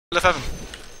Left heaven.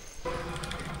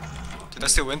 Did I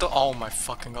steal window? Oh my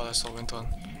fucking god, I stole window.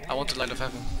 I want to light left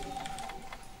heaven.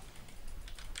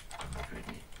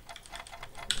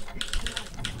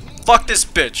 Fuck this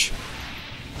bitch!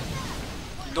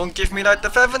 You don't give me light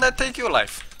left heaven, I take your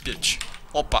life, bitch.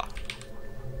 Oppa.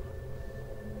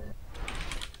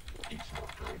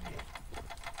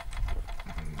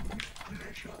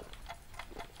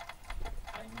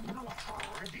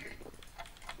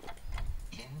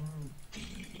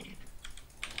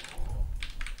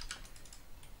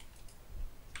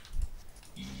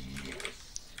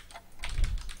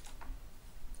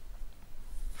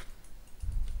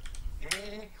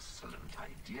 Excellent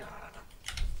idea.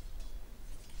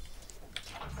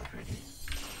 I'm not ready.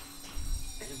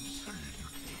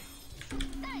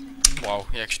 Absolutely. Wow,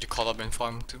 he actually caught up in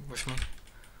farm with me.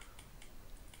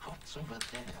 What's over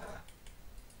there?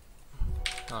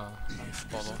 Oh,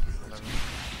 I've bottle. Whatever.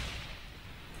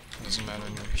 Doesn't matter,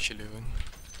 no actually win.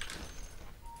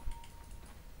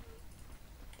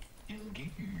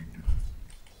 Indeed.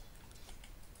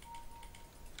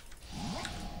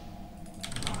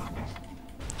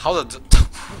 How did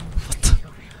what the,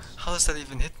 how does that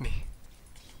even hit me?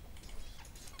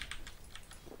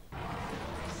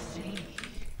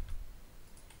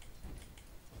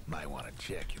 Might want to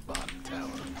check your bottom tower.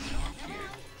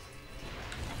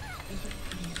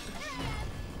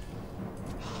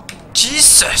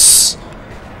 Jesus!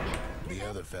 The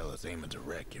other fella's aiming to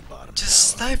wreck your bottom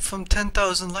Just tower. snipe from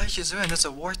 10,000 light years away, and there's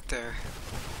a ward there.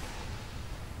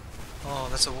 Oh,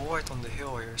 that's a ward on the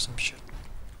hill here or some shit.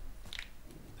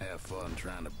 Have fun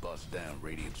trying to bust down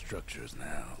radiant structures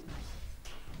now.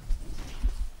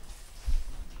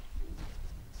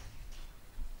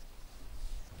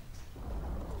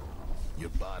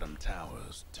 Your bottom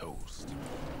tower's toast. The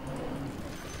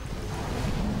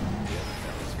other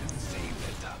fellas can save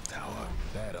their top tower.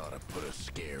 That ought to put a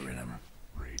scare in them.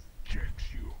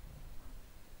 Rejects you.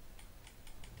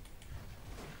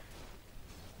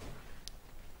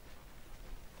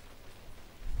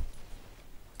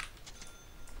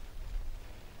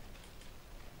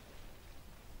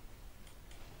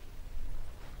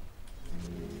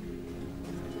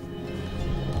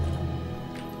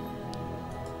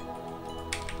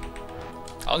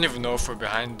 I don't even know if we're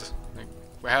behind. Like,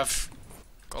 we have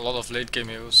a lot of late game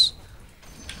heroes.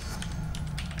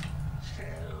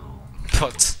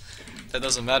 But that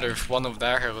doesn't matter if one of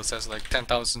their heroes has like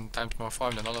 10,000 times more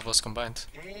farm than all of us combined.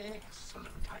 Excellent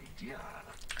idea.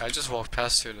 I just walked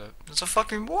past here. There's a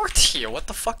fucking ward here. What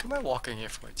the fuck am I walking here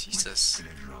for? Jesus.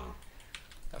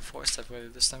 I forced that way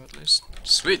this time at least.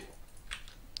 Sweet.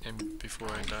 And before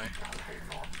I die.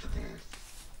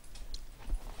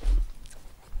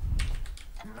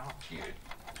 Not yet.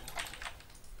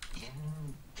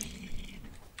 Indeed.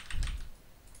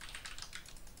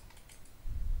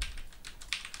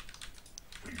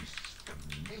 Feast the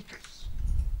makers.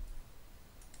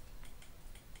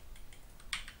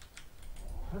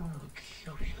 Oh,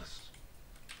 curious.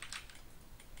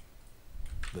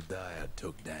 The Dire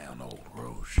took down old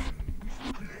Roche.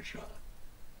 Pleasure.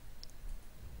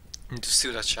 Need to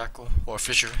steal that shackle or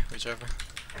fissure, whichever.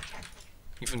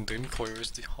 Even Dream Coil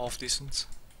is half decent.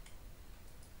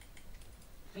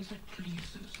 If it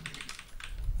pleases me.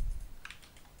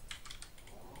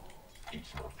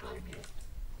 It's not time yet.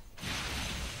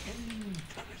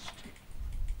 Interesting.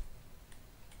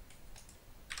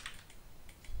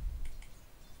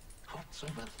 What's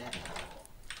over there?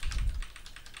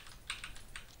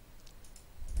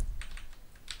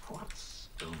 What's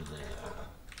over there?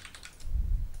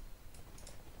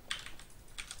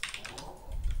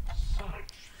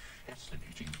 Such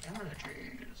fascinating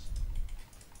energies.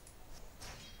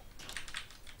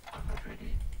 I'm not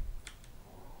ready.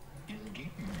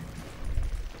 Indeed.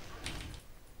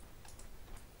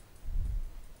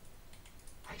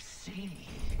 I see.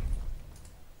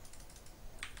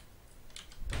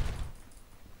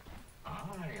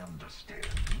 I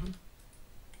understand.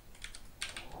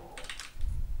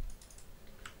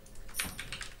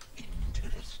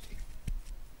 Interesting.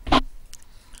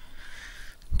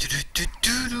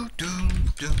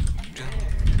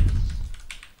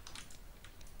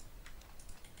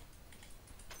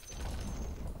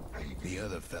 The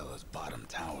other fella's bottom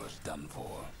tower's done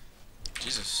for.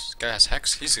 Jesus, this guy has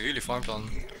hacks. He's really farmed on.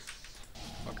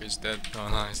 Okay, he's dead. Oh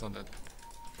no, he's not dead.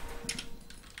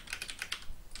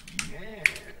 Yes.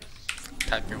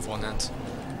 Typing with one hand.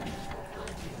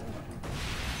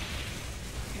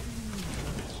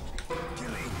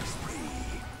 Killing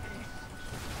spree.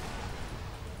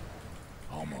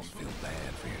 Almost feel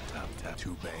bad for your top tower.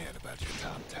 Too bad about your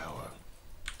top tower.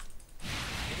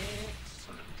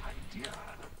 Excellent idea.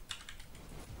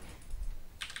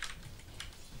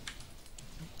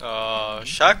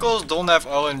 Shackles don't have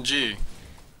RNG.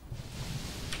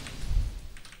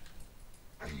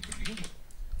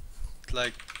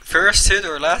 Like, first hit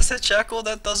or last hit Shackle,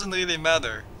 that doesn't really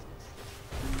matter.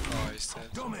 Oh, he's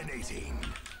dead. Dominating.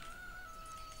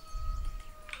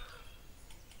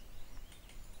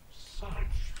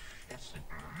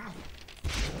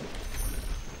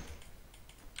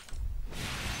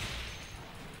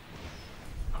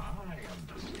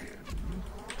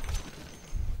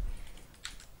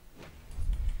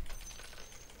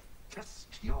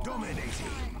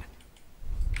 Dominating.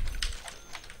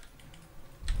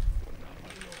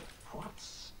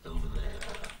 What's over there?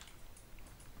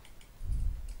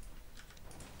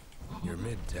 Your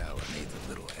mid tower needs a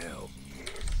little help.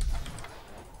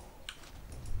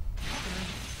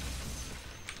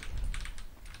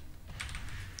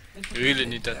 Really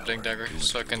need that blink dagger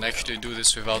so I can actually do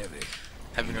this without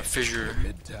having a fissure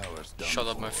shot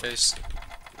up my face.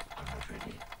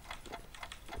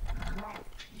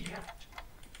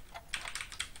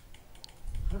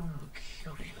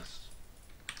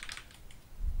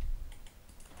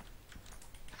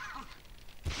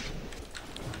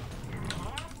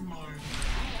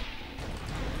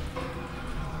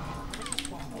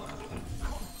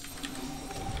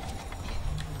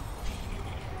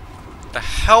 The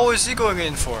hell is he going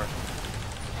in for?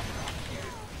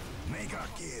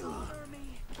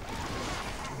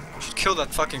 I should kill that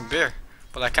fucking bear,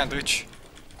 but I can't reach.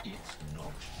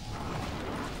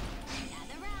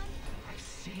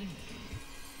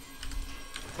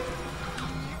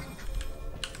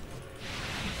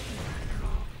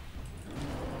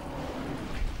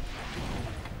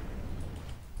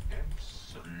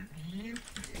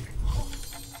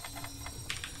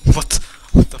 What?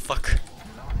 What the fuck?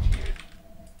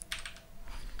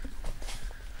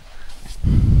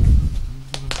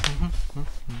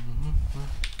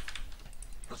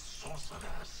 The sorcerer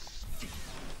stings.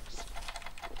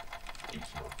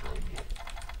 It's not time yet.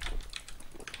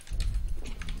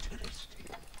 Interesting.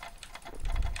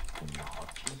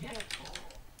 Not yet.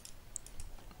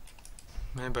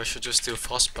 Maybe I should just steal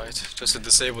frostbite, just to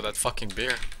disable that fucking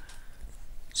bear.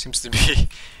 Seems to be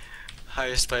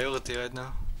highest priority right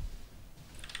now.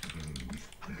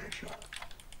 Pleasure.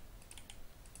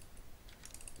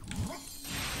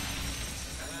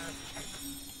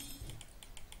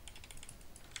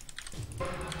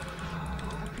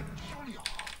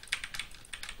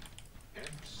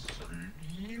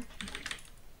 Absolutely.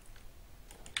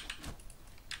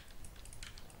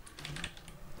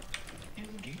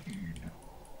 Indeed.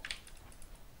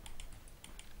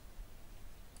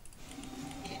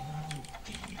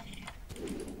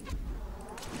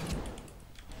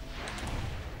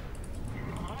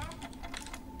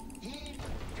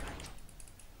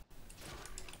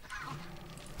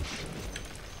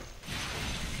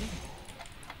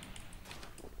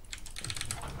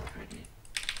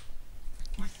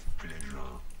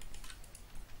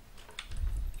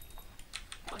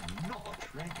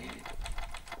 Ready.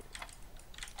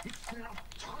 It's not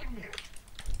time yet.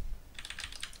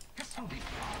 This'll be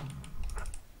fun.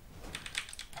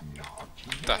 Not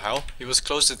yet. What the hell? He was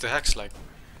closer to Hex like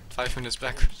 5 minutes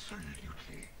back.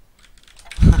 Absolutely.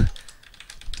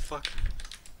 Fuck.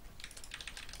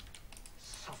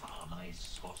 Suffer my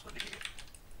sorcery.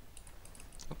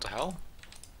 What the hell?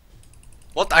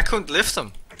 What? I couldn't lift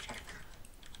him.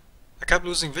 I kept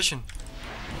losing vision.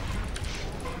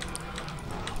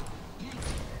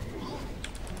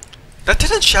 That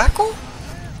didn't shackle?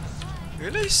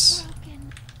 Really?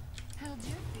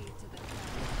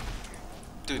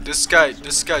 Dude, this guy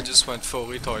just went full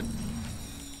retard.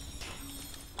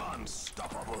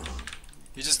 Unstoppable.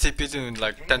 He just TP'd in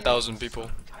like 10,000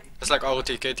 people. That's like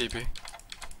ROTK TP.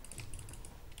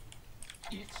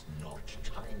 It's not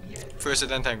time yet. First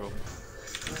hit entangle.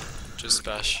 Just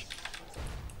bash.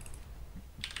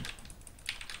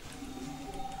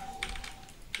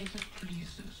 If it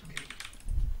pleases me.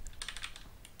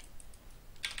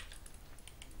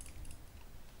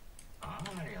 I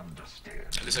understand.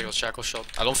 At least I got shackle shot.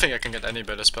 I don't think I can get any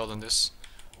better spell than this.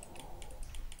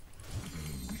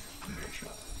 Pleasure.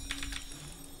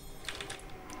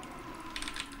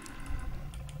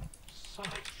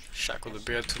 Shackle the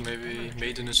bear to maybe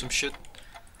Maiden or some shit.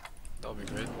 That'll be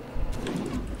great.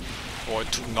 Or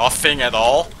to nothing at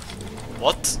all?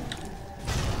 What?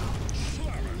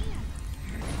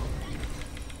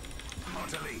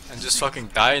 And just fucking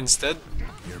die instead?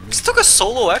 Just took a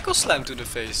solo echo slam to the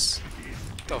face.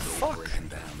 The fuck? Breaking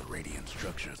down the radiant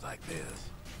structures like this.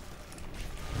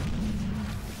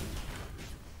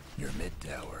 Your mid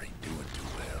tower ain't doing too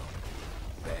well.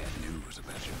 Bad news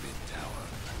about your mid tower.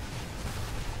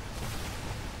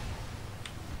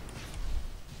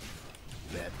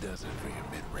 That does it for your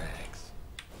mid-ranks.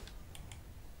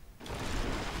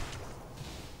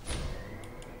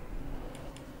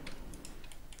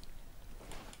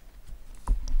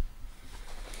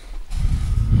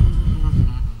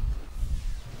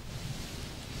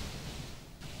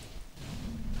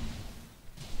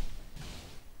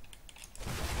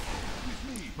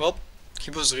 Well,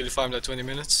 he was really farmed at 20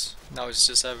 minutes. Now it's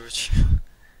just average.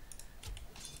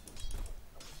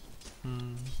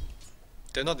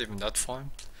 They're not even that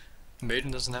farmed.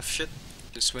 Maiden doesn't have shit.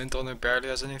 This Wind Owner barely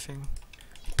has anything.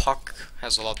 Puck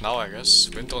has a lot now, I guess.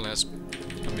 Wind Owner has,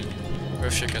 I mean,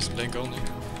 Earthshake has Blink only.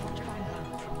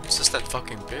 It's just that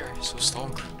fucking bear, he's so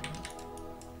strong.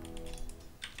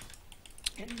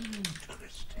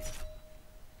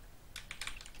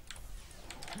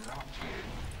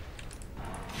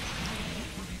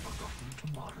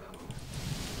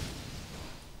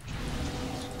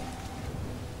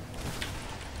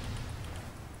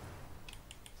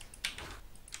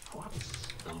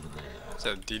 Is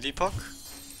that a DD puck?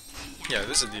 Yeah,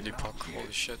 this is a DD puck,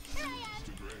 holy shit.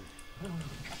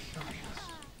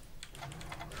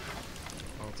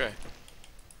 Okay.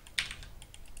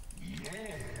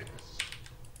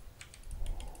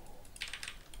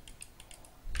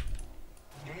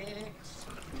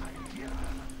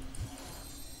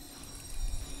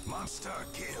 Monster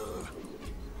kill.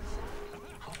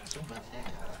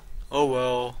 Oh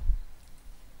well.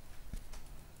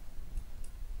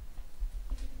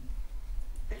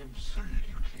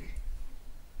 Absolutely.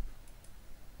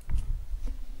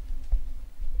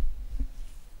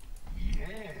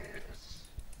 Yes.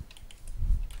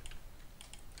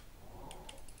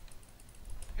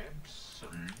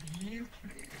 Absolutely.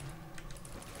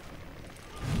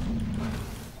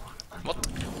 What?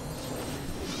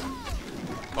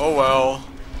 Oh well.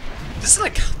 This is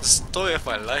like the story of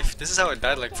my life. This is how I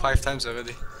died like 5 times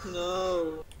already.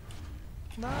 No.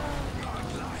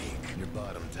 Godlike. Your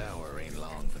bottom tower ain't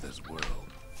long for this world.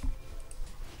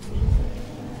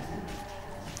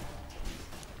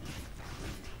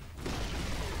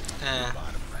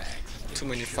 Bottom rags. Too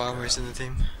many farmers in the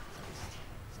team.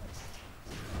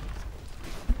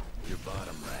 Your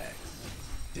bottom rags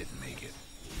didn't make it.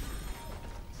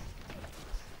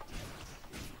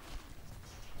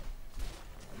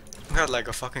 I got like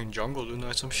a fucking jungle Luna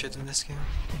or some shit in this game.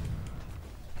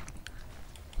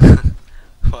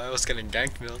 Well, I was getting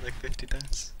ganked milled like 50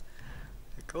 times.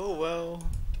 Like, oh well.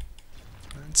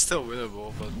 It's still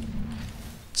winnable, but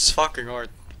it's fucking hard.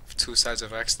 2 sides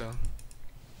of X though.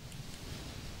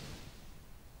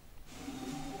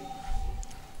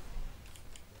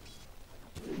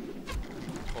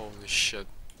 Holy shit.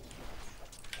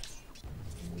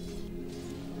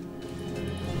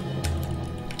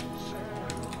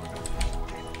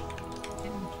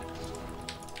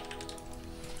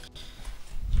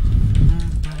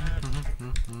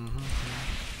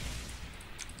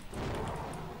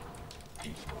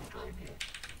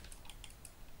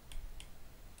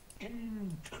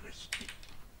 Interesting.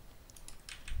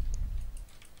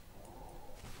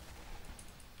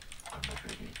 I'm not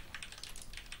ready.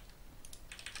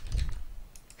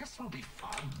 This will be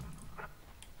fun.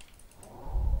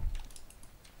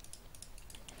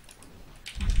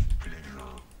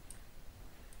 Pleasure.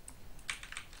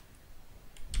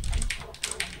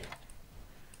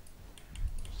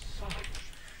 Such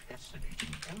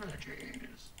fascinating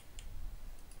energies.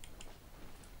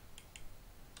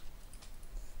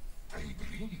 I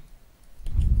agree.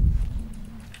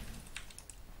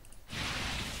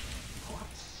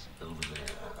 What's over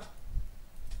there?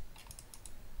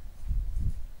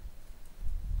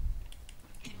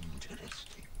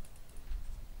 Interesting.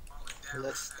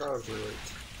 Let's start with it.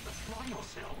 Apply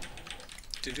yourself.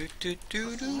 Do do do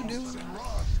do do do.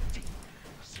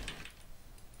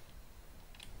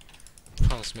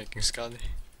 I was making Scotty.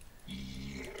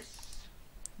 Yes.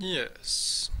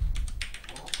 Yes.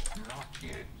 Not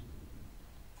yet.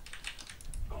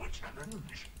 No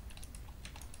challenge.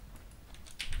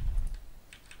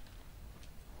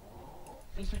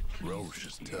 Roche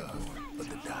is tough, but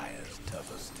the Dire's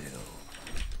tougher still.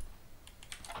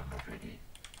 I'm not ready.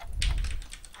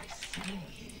 I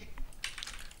see.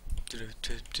 Do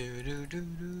do do do do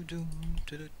do do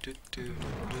do do do do do.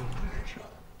 Pleasure.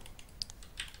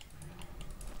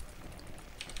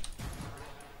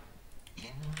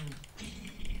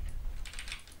 Indeed.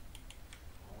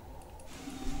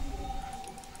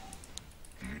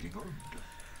 Very good.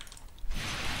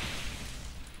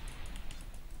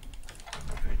 I'm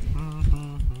not ready.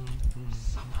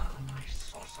 Somehow I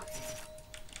saw something.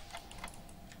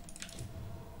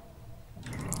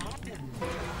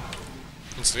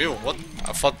 It's real. What?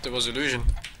 I thought it was illusion.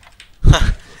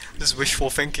 This wishful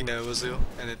thinking that it was real,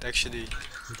 and it actually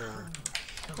Damn.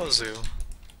 was real.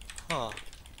 Huh.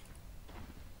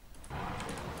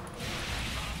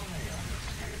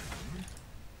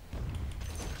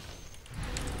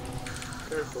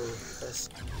 Careful, yes.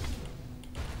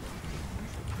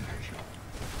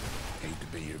 Hate to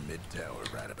be your mid tower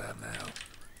right about now.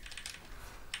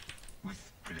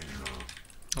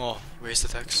 Oh, waste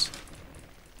attacks.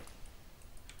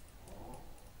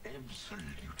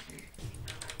 Absolutely.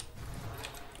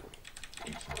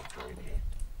 It's not ready.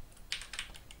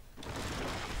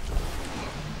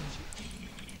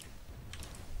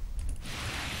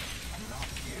 Not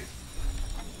yet.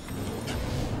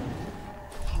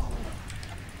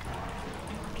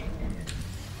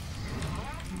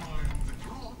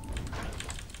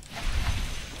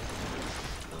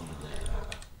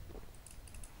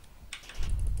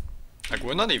 Like,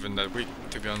 we're not even that weak,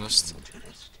 to be honest.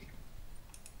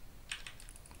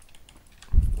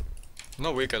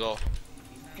 Not weak at all.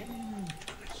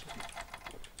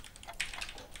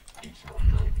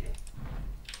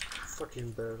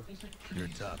 Fucking bear. Your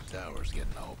top tower's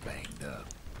getting all banged up.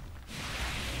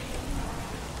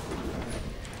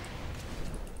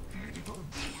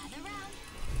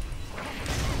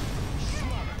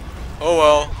 Oh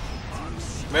well.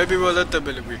 Maybe we're a little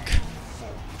bit weak.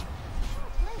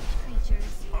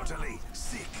 Utterly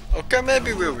sick. Okay,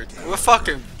 maybe we're weak. We're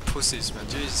fucking pussies, man.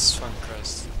 Jesus fucking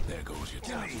Christ. There goes your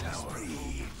top tower.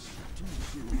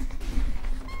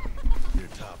 Your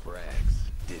top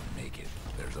rags didn't make it.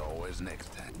 There's always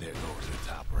next time. There goes your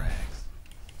top rags.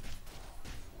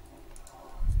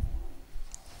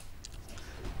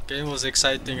 Game was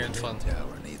exciting and fun.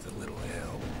 Tower needs a little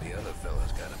help. The other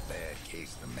fella's got a bad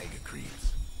case of the mega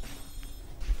creeps.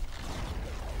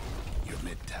 Your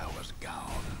mid tower's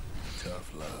gone.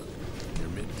 Tough luck. Your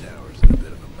mid tower's in a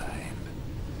bit of a bind.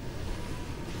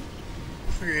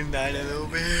 Freaking died a little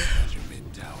bit. That's your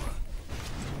mid tower.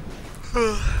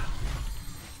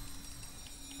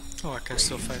 Oh, I can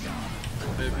still fight.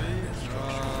 Maybe. I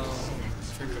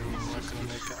think I'm not gonna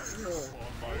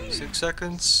make it. 6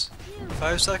 seconds?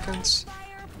 5 seconds?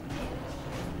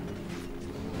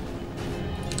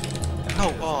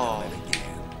 No, oh.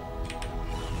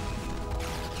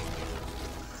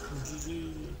 GG.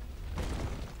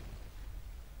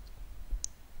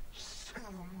 So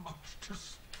much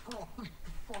destroyed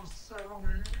for so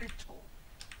little.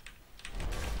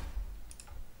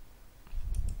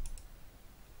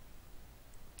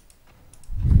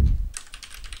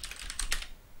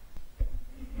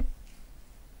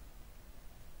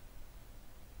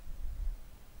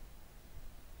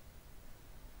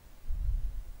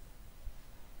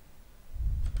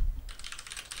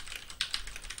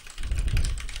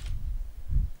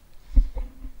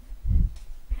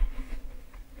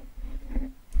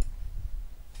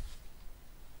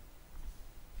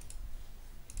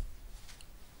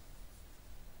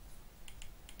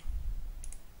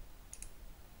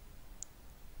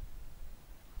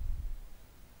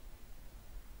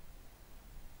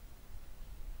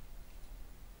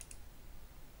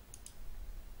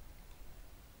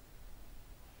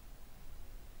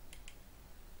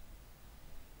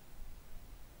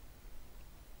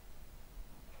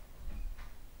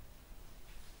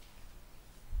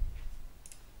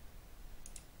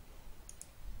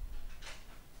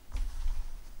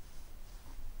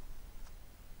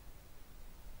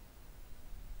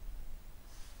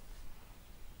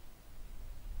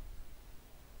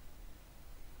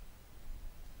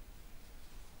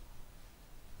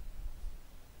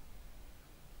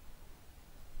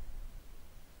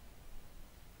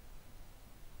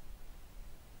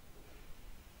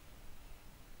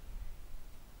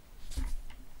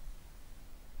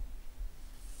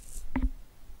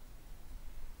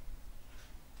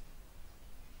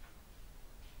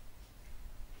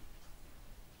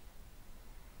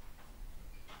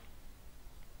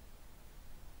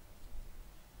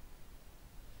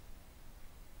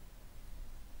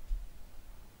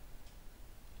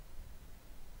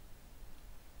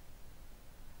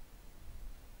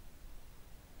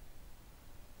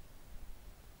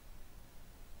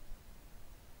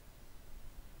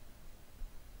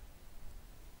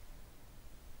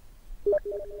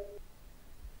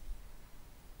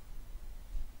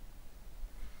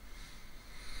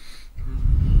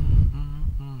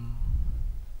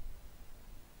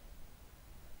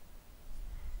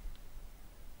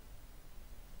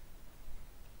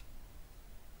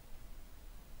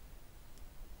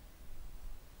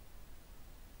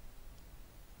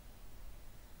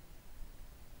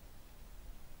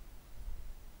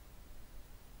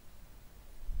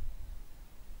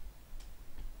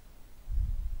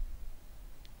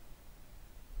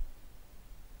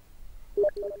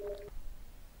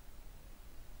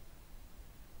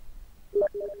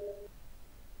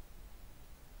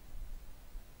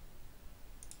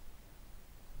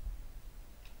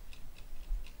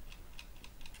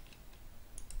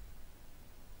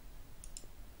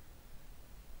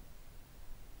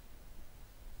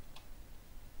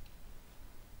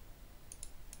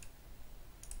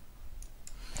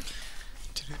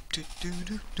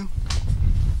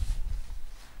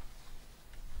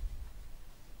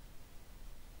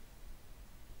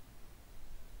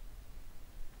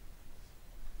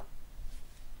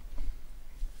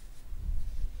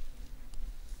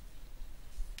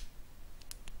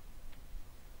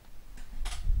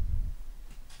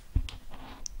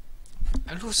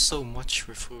 I lose so much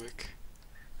with Rurik.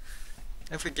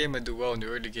 Every game I do well in the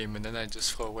early game and then I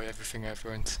just throw away everything I've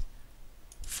learned.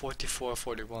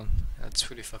 44-41. That's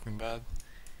really fucking bad.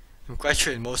 I'm quite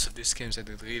sure in most of these games I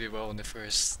did really well in the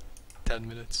first 10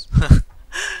 minutes.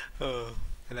 Oh,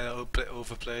 and then I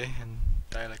overplay and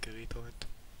die like a retard.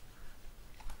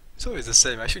 It's always the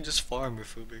same. I should just farm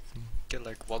with Rurik and get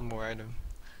like one more item.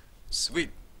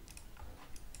 Sweet.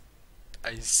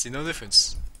 I see no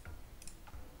difference.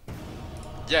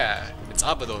 Yeah, it's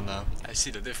Abaddon now. I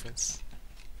see the difference.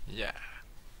 Yeah.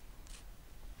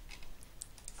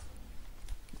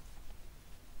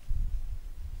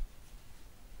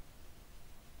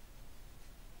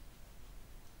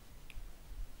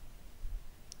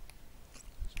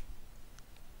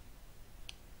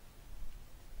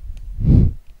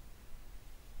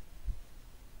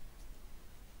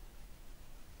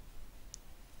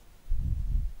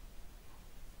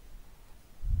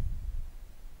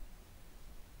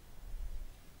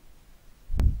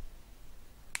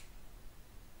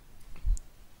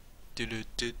 Do do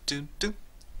do do do.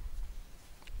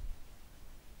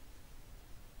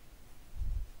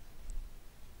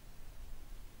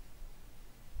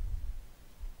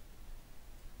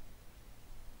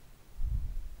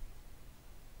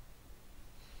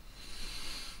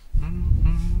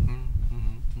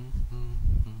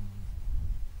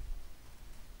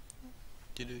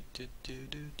 Do do do do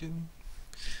do do.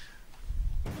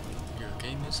 Your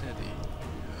game is ready.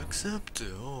 Accept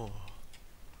it all.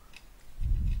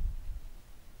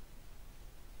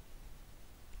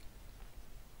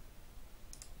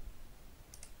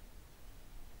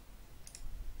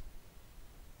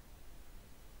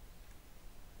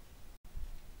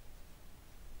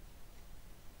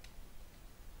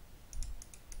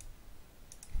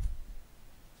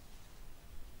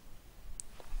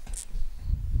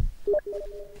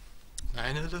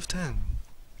 Nine out of 10.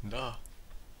 Duh.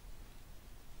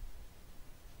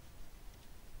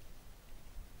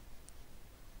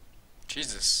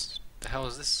 Jesus, the hell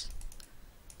is this?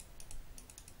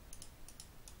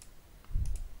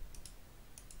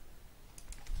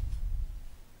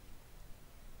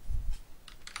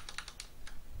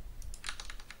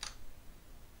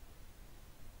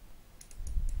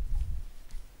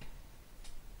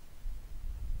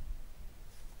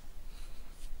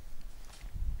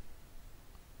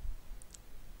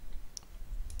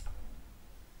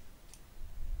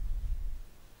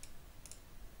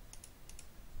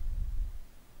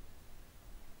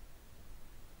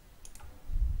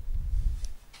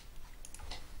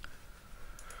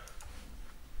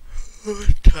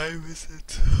 What time is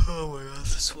it? Oh my god,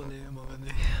 it's 1 AM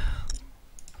already.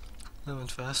 That went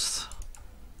fast.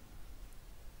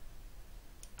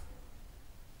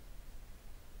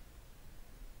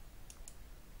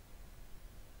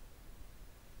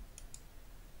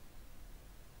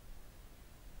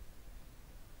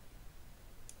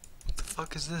 What the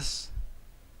fuck is this?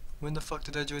 When the fuck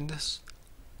did I join this?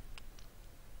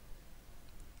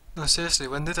 No, seriously,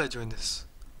 when did I join this?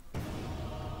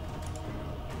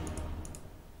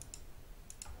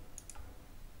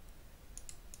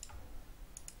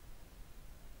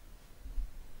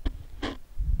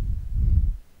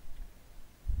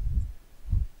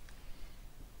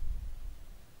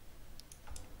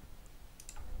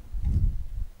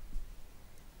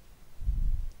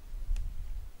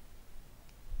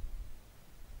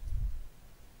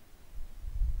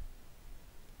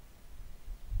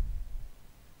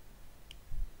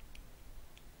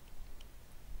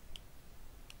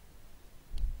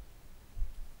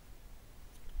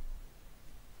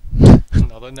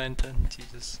 Another 910,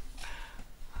 Jesus.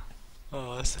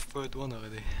 Oh, that's the third one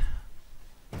already.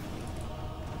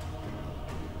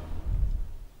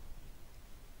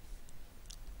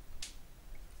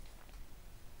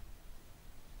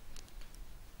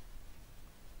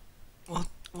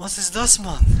 What is this,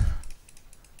 man?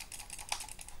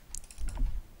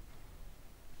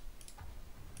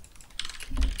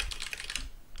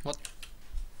 What?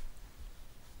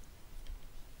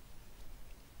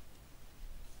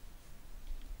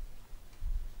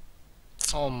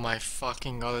 Oh my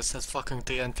fucking god, it's that fucking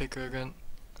TN picker again.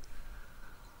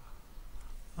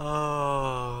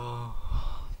 Oh.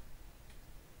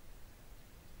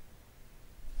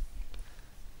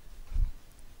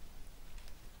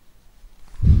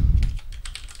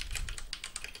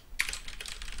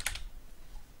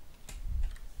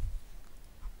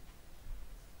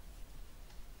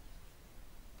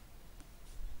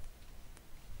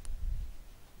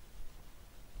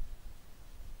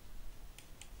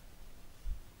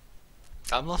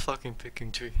 I'm not fucking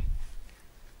picking tree.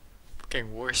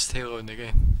 Fucking worst hero in the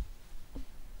game.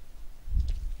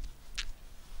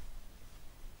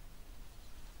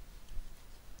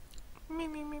 Me.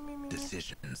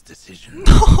 Decisions.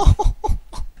 No!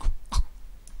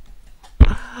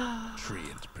 Tree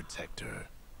and protector.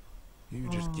 You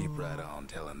just keep right on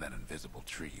telling that invisible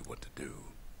tree what to do.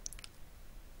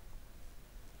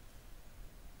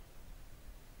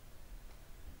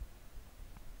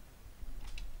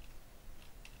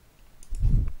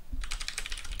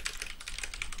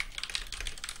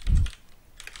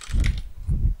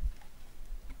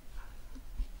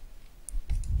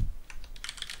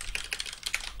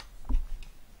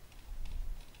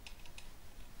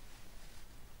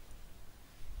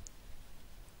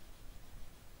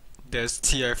 There's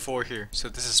TI4 here, so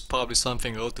this is probably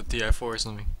something owed to TI4 or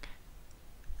something.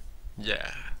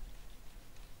 Yeah.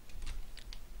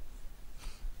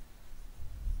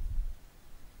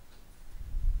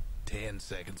 Ten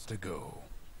seconds to go.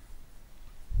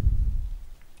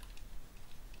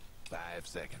 5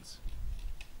 seconds.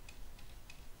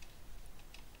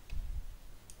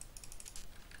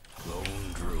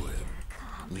 Lone druid.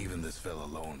 Leaving this fella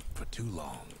alone for too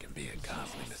long can be a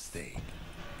costly mistake.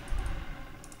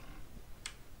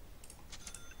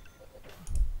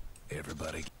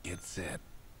 Everybody get set.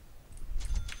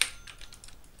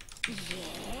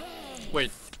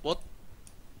 Wait, what?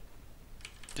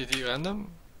 Did he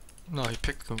random? No, he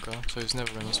picked Kunkka, so he's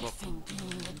never gonna swap.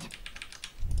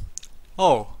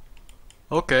 Oh,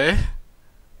 okay.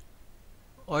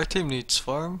 Our team needs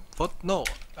farm. What? No,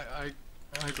 I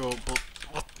go. But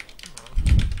what?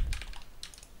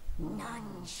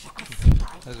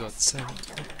 That's what saying.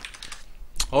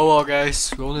 Oh well,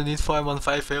 guys, we only need farm on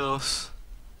 5 heroes.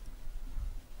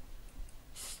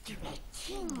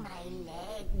 Stretching my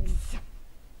legs.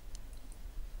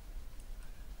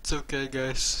 It's okay,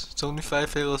 guys. It's only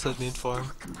 5 heroes that need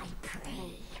farm. My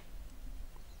prey.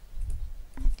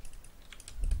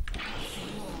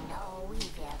 No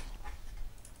evil.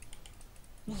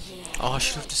 Oh, I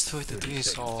should have destroyed the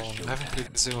trees. Oh, I haven't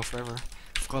played the Zero forever.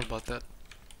 Forgot about that.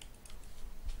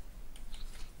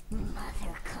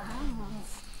 Mother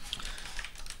comes.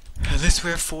 At least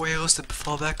we have 4 heroes to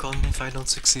fall back on if I don't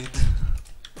succeed.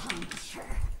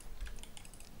 Puncture.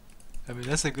 I mean,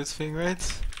 that's a good thing, right?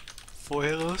 4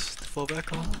 heroes to fall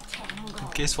back on. In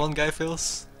case one guy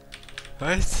fails.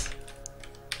 Right?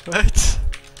 Right?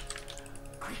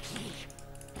 Quickly.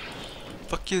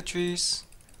 Fuck you, trees.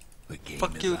 The game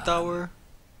Fuck is you, on. tower.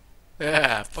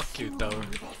 Yeah, fuck you, tower.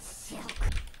 The silk.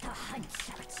 The hunt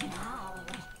starts now.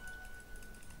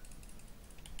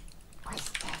 What's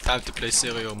that? Time to play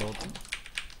stereo mode.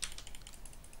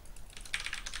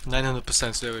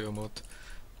 900% stereo mode.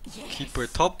 Keeper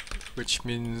top, which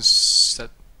means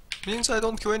I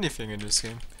don't kill anything in this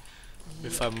game.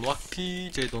 If I'm lucky,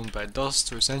 they don't buy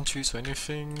dust or sentries or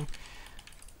anything.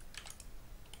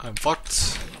 I'm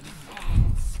fucked.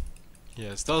 He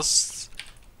has dust.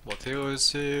 What hero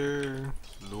is here?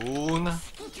 Luna.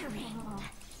 Skittering.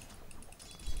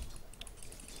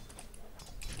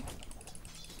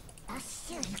 A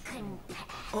silken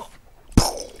path.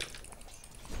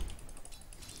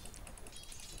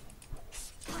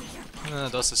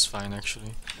 Dust is fine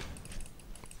actually.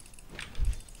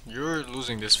 You're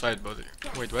losing this fight, buddy.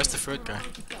 Wait, where's the third guy?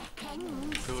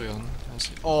 Furion.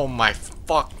 Oh my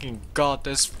fucking god,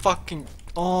 there's fucking.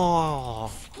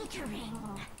 Oh.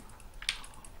 Skittering.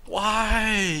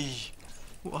 Why?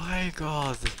 Why,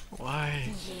 God?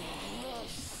 Why?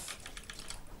 Yes.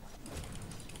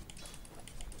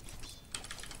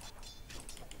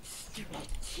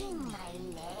 Stretching my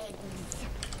legs.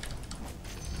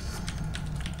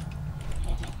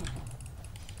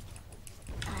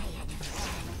 I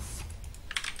advance.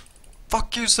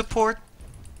 Fuck you, support!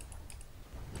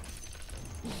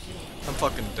 I'm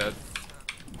fucking dead.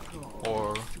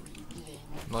 Or.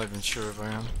 Not even sure if I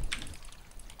am.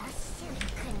 A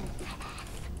silken path.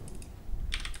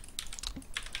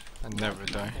 I never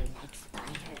die. Like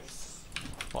spiders.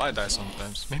 Well, I die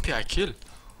sometimes. Maybe I kill.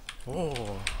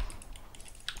 Oh.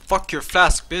 Fuck your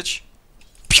flask, bitch!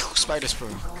 Pew! Spider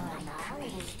sperm.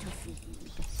 Praise to feed.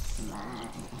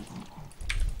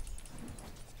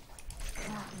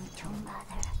 Come to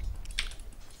mother.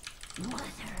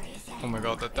 Mother is Oh my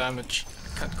god, that damage.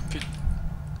 I can't compete.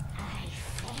 I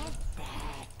fed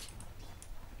that.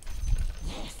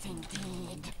 Yes,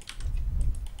 indeed.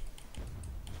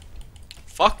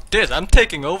 Fuck this, I'm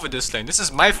taking over this lane. This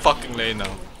is my fucking lane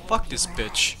now. Fuck this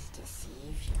bitch.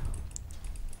 Deceive you.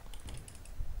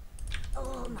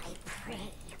 Oh, my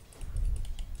prey.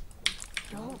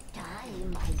 Don't die,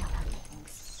 my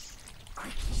darlings.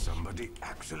 Quickly. Somebody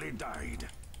actually died.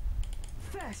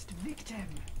 First victim.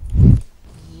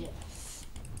 Yes.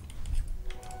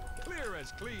 Clear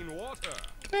as clean water.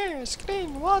 There's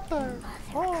clean water.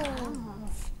 Oh.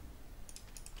 Comes.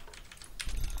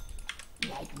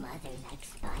 Like mother, like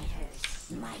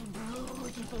spiders. My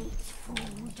brood hates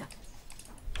food.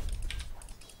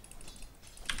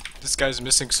 This guy's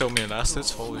missing so many last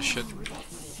hits. Holy shit. Ooh,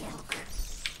 that's silk.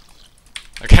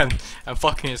 Again, I'm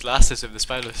fucking his last hits with the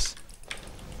spiders.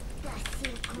 The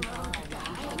silk road.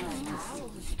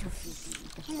 Mouths to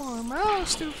feed. More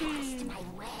mouse to feed. My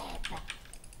web.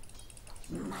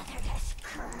 Motherless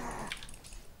cur.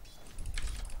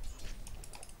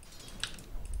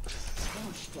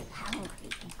 I'm still hungry.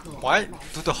 Why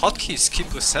do the hotkeys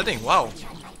keep resetting? Wow.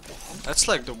 That's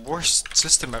like the worst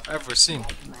system I've ever seen.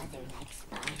 Mother like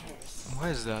spiders. Why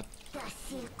is that? The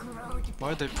silk road.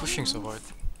 Why are they pushing so hard?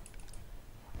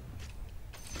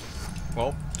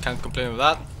 Well, can't complain with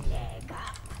that. Leg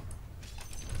up.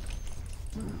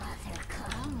 Mother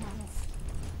comes.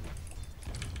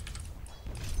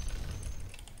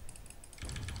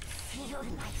 Feel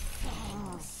my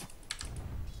fangs.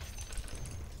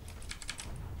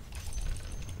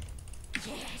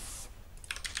 Yes.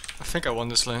 I think I won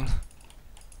this lane.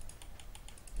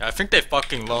 Yeah, I think they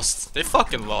fucking lost. They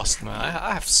fucking lost, man.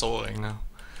 I have soaring now.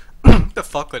 What the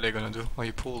fuck are they gonna do? Oh,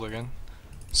 you pull again.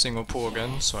 Single pull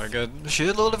again, so I get a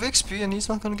shitload of XP and he's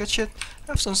not gonna get shit.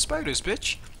 Have some spiders,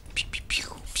 bitch. Pew, pew, pew,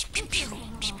 pew, pew, pew,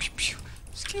 pew, pew, pew.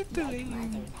 Skittering.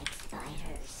 Mother like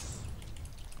spiders.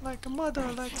 Like a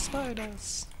mother like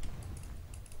spiders.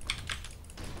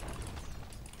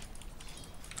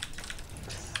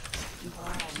 More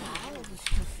mouths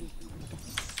to feed.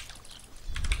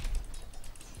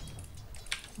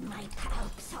 My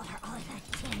palps are all a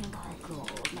tingle. Go,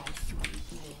 my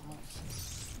sweetlings.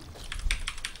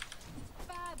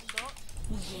 Bad luck.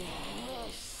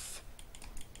 Yes.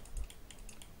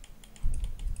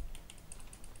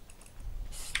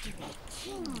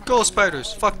 Stretching. Go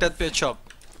spiders, fuck that bitch up.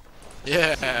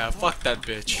 Yeah, fuck that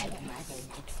bitch. Mother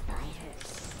like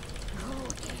spiders. Who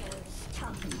dares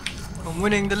tug my I'm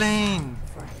winning the lane.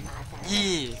 for mother?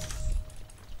 Yeah.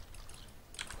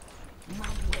 My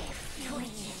whiff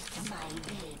twitches my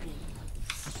baby.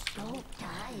 Don't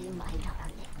die, my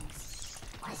darlings.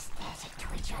 Was that a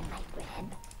twitch on my web?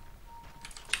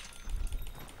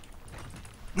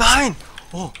 9!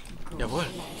 Oh, jawohl.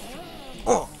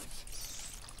 Oh.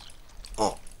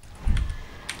 Oh.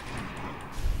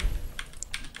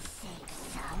 Save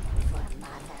some for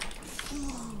mother.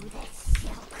 Smooth as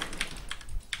silk.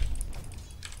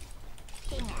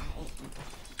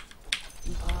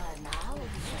 More now,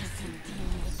 yes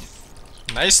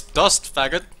indeed. Nice dust,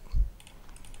 faggot.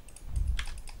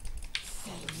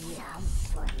 Save some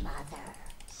for mother.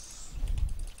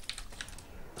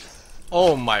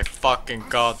 Oh my fucking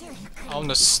god. I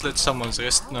wanna slit someone's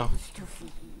wrist now. To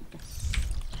feed.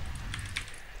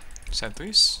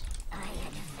 Sentries? I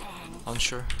advance.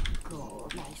 Unsure. Go,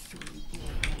 my sweet.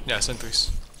 Yeah,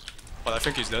 sentries. But I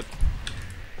think he's dead.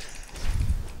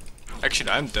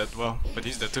 Actually, I'm dead, well, but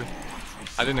he's dead too.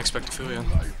 I didn't expect to Furion.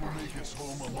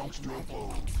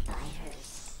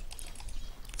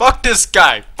 Fuck this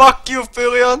guy! Fuck you,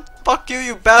 Furion! Fuck you,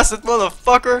 you bastard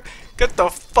motherfucker! Get the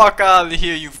fuck out of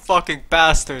here, you fucking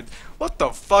bastard! What the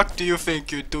fuck do you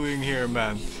think you're doing here,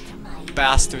 man?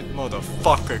 Bastard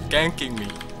motherfucker, ganking me.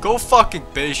 Go fucking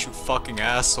base, you fucking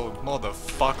asshole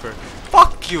motherfucker.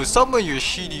 Fuck you, summon your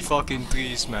shitty fucking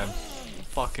trees, man.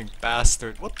 Fucking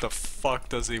bastard. What the fuck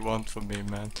does he want from me,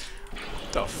 man?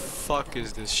 What the fuck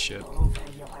is this shit?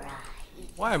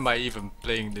 Why am I even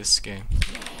playing this game?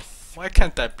 Why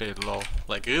can't I play LOL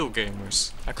like real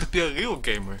gamers? I could be a real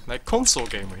gamer, like console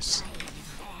gamers.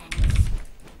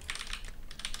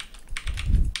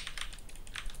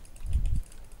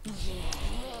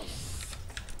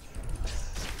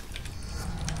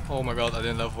 Oh my god, I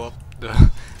didn't level up the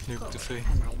nuke to 3.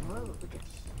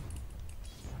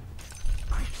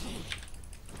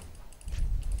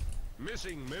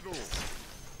 Missing middle.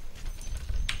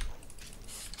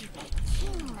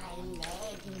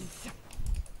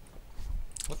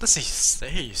 What does he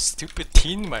say? Stupid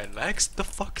teen my legs? The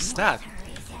fuck is that?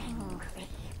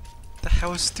 The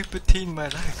hell is stupid teen my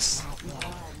legs?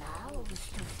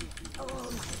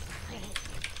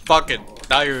 Fuck it,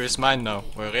 Dire is mine now,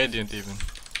 or Radiant even.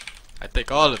 I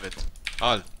take all of it.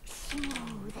 All.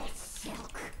 Smooth as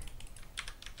silk.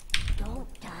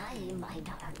 Don't die, my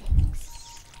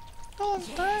darlings.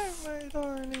 Don't die, my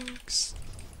darlings.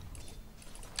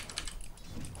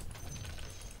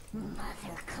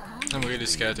 Mother comes. I'm really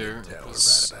scared here. Tell her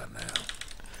 'Cause right about now.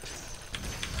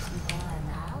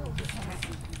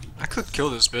 I could kill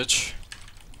this bitch.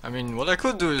 I mean, what I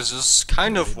could do is just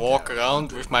kind of walk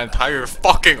around with my entire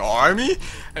fucking army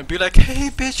and be like, hey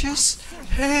bitches,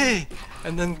 hey!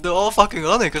 And then they're all fucking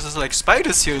running because there's like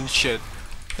spiders here and shit.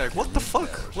 Like, what the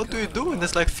fuck? What do you do when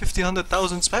there's like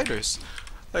 1,500,000 spiders?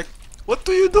 Like, what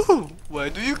do you do? Where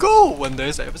do you go when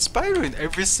there's a spider in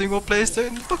every single place there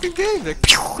in the fucking game? Like,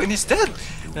 pew, and he's dead.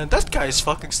 And that guy is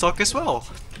fucking stuck as well.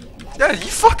 Yeah, you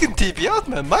fucking TP out,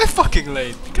 man. My fucking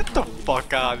lane. Get the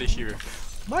fuck out of here.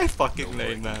 My fucking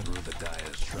lane, man.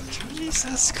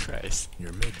 Jesus Christ.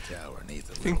 Your mid tower needs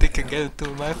a Think they can get into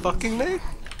my fucking lane?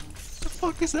 The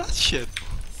fuck is that shit?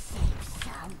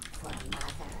 Some for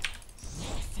mother.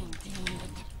 Yes,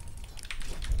 indeed.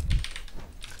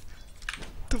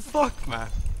 The fuck, man?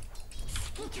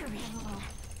 Skittering.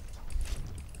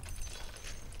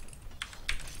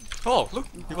 Oh, look,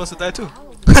 he wants to die too.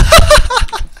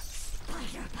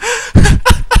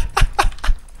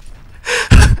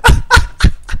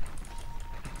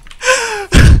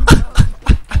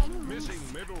 missing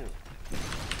middle.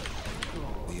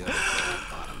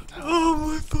 Oh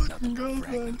my fucking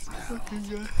god, man. Fucking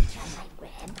god.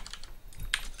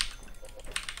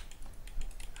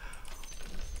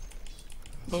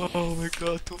 Oh my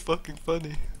god, too fucking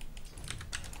funny.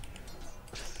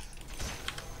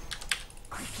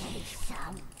 Save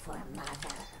some for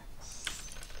mother.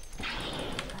 Of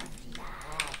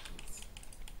lies.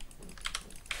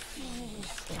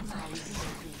 Feast my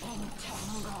baby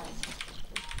entangled.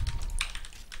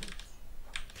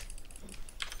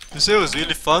 This here was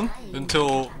really fun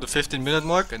until the 15-minute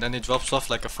mark, and then it drops off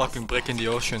like a fucking brick in the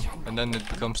ocean, and then it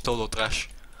becomes total trash.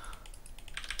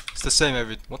 It's the same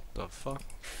every. What the fuck?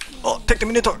 Oh, take the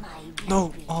Minotaur!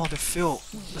 No! Oh, they fill.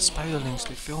 The spiderlings,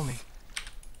 they fill me.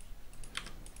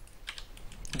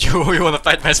 You wanna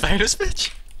fight my spiders,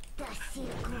 bitch? The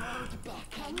silk road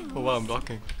beckons. Oh wow, I'm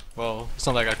blocking. Well, it's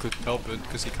not like I could help it,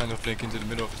 because he kind of blink into the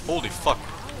middle of it. Holy fuck!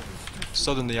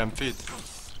 Suddenly I'm feed.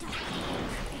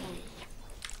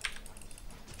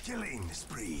 Killing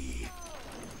spree.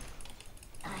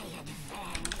 I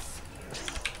advance.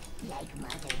 Like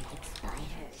mother like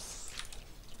spiders.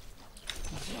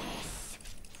 Yes.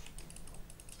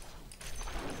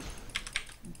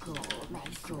 Go, my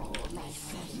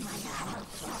faith, my heart,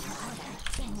 your mother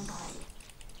tingle.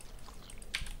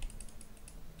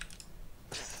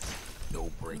 No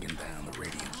breaking down the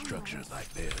radiant structures like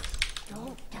this.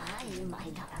 Don't die, my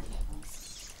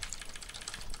darlings.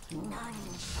 None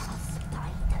shall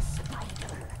spite the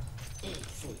spider.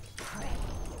 Easy prey.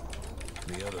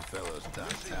 The other fellow's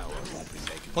dock tower won't be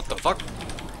making. What the fuck?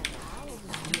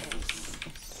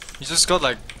 He just got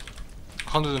like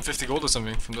 150 gold or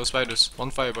something from those spiders.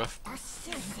 One fire breath. A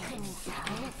certain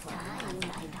sound for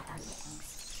my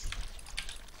darlings.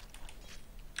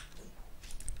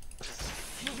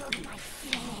 Feel my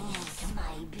feelings,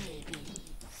 my baby.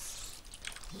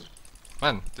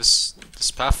 Man, this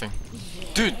pathing.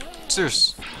 Dude,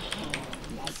 serious.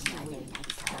 Like mother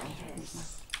like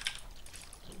spiders.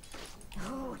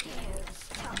 Who dares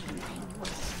stop my web?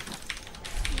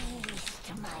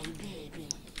 Feast my baby.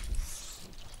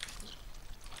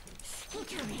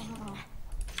 Skittering.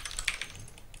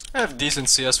 I have decent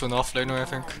CS for an offlaner, I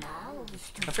think.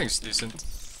 Mouths to I think it's decent.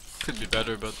 Could be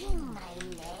better, but pin my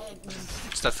legs.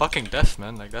 it's that fucking death,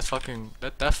 man. Like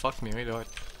that death fucked me really hard.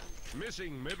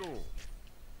 Missing middle.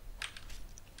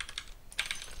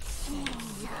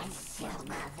 Jesus, your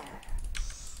mother.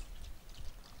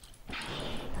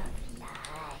 Of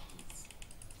lies.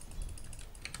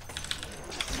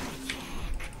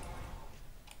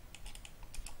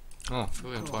 Oh,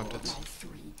 Furion wiped it. My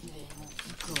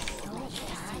sweetlings, go. Don't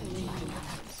die, my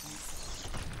darlings.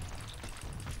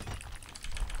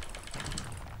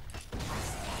 Was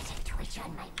that a twitch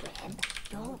on my web?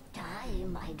 Don't die,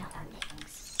 my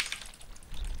darlings.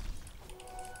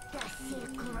 The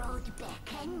silk road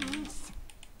beckons.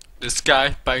 This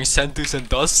guy buying Centus and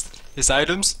dust, his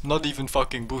items, not even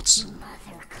fucking boots.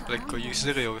 Mother Like, come. are you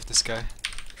serious with this guy?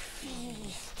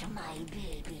 Feast my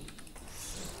baby.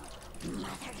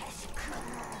 Motherless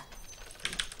cur.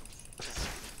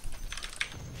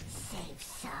 Save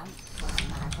some for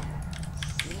mother.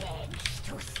 Legs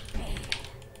to spare.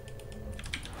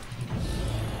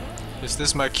 Is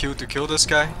this my cue to kill this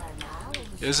guy?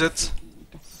 Mouths. Is it?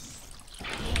 I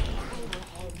will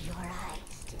have your eyes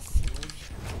deceived.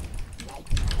 Like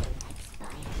mother like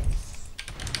spiders.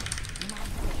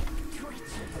 Mother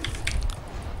twitches.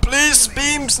 Please,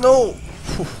 beams, no!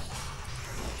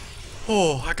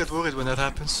 Oh, I get worried when that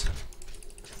happens.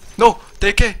 No,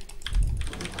 DK!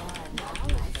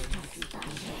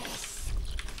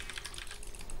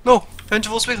 No,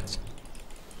 Vengeful Spirit!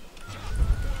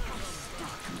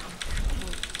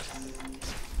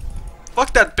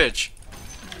 Fuck that bitch!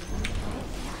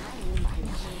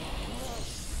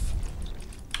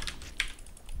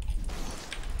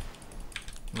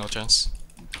 No chance.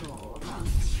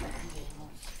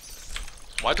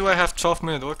 Why do I have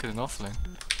 12-minute orchid in offlane?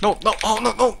 No, no, oh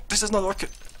no, no! This is not orchid!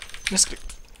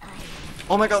 Misclicked.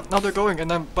 Oh my god, now they're going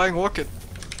and I'm buying orchid.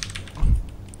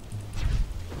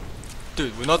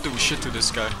 Dude, we're not doing shit to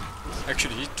this guy.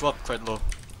 Actually, he dropped quite low.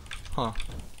 Huh.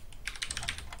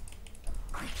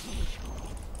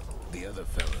 The other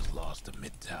fella's lost a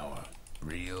mid tower.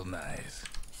 Real nice.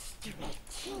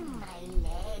 Stretching my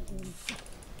legs.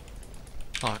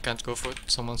 Oh, I can't go for it.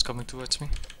 Someone's coming towards me.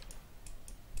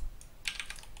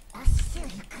 A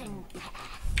silken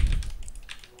path.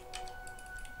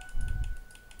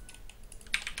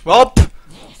 Well,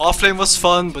 offlane was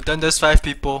fun, but then there's 5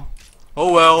 people.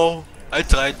 Oh well, I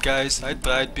tried, guys. I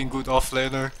tried being good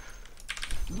offlaner.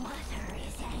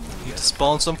 Need to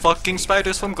spawn some fucking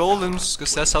spiders from golems,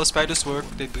 cause that's how spiders work.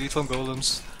 They breed from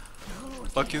golems.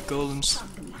 Fuck you, golems.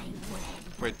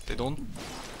 Wait, they don't?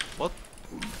 What?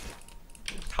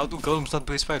 How do golems not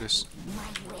breed spiders?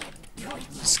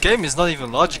 This game is not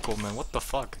even logical, man. What the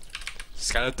fuck?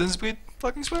 Skeletons breed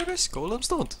fucking spiders? Golems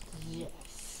don't.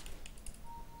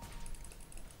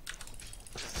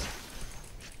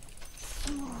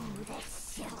 Smooth as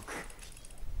silk.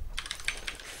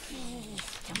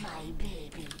 Feast my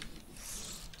babies.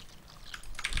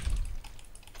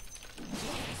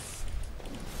 Yes.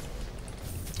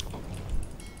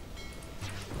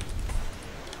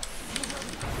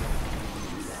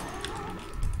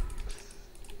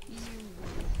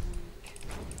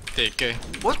 DK.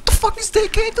 What the fuck is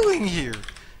DK doing here?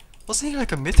 Wasn't he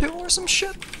like a mid-hill or some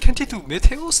shit? Can't he do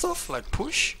mid-hill stuff? Like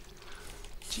push?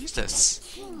 Jesus.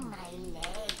 Stretching my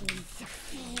legs.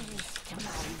 Feast my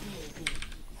babies.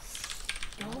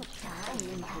 Don't die,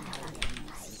 my darling,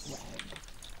 my web.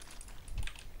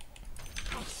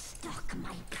 I stalk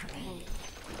my prey.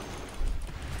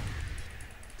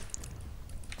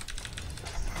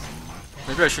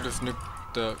 Maybe I should have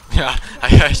nuked the... Yeah,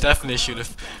 I definitely should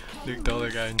have nuked the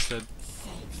other guy instead.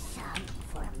 Save some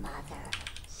for mother.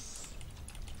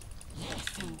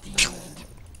 Yes, indeed.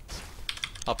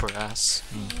 Upper ass.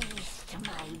 Feast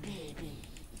my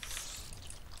babies.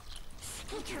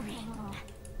 Skittering.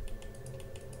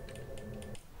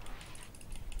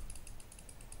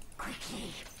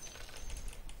 Quickly.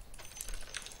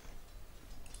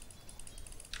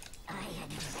 I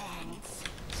advance.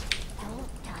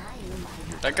 Don't die,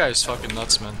 my That guy is fucking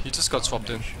nuts, man. He just got swapped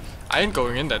in. I ain't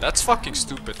going in there. That's fucking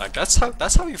stupid. Like that's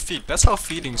how you feed. That's how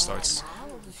feeding starts.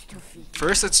 mouths to feed.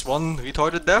 First it's 1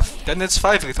 retarded death, then it's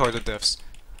 5 retarded deaths.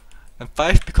 And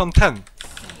 5 become 10.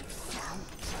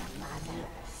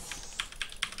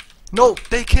 No!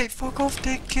 DK! Fuck off,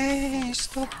 DK!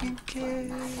 Stop being gay!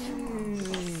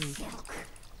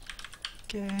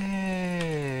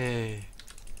 Gay!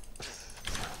 Feast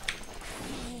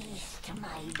my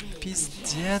babies.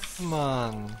 Пиздец,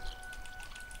 man!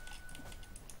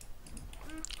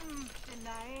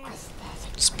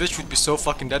 This bitch would be so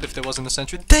fucking dead if there wasn't a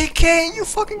sentry. DK! You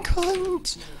fucking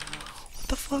cunt! What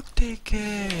the fuck,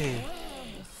 DK?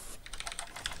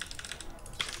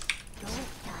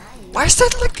 Why is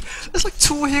that like... There's like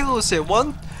 2 heroes here.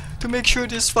 One to make sure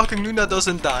this fucking Luna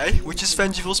doesn't die, which is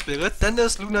Vengeful Spirit. Then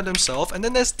there's Luna themselves. And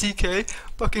then there's TK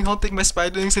fucking hunting my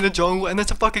spiderlings in the jungle. And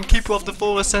there's a fucking Keeper of the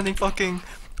Forest sending fucking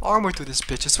armor to this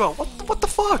bitch as well. What the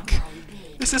fuck?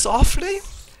 Is this offlane?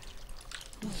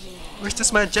 Or is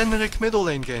this my generic middle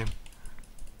lane game?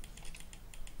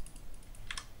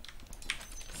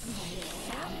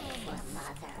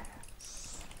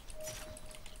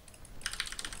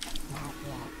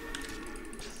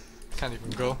 Can't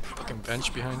even go. Fucking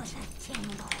bench behind.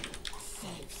 Tingle.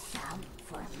 Save some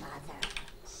for mother.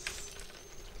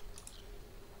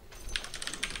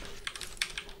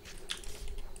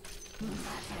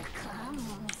 Mother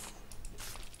comes.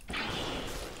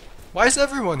 Why is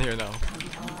everyone here now?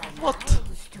 What?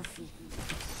 Mouths to feed.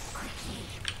 Quickly.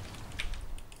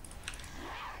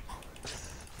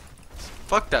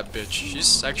 Fuck that bitch.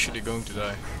 She's actually going to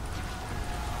die.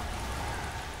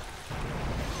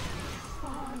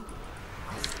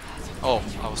 Oh,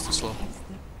 I was too slow.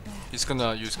 He's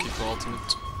gonna use Keeper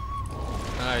ultimate.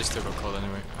 Ah, he still got caught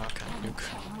anyway. Okay, nuke.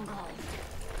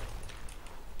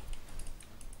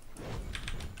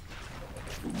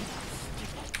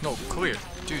 No, clear.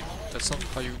 Dude, that's not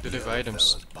how you deliver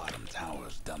items. Fella's bottom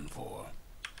tower's done for.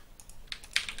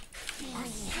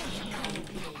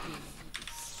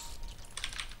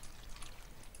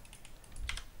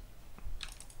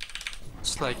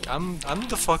 It's like I'm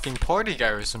the fucking party guy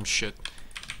or some shit.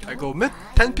 I go mid,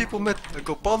 10 people mid. I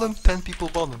go bottom, 10 people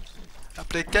bottom. I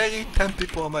play carry, 10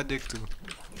 people on my dick too.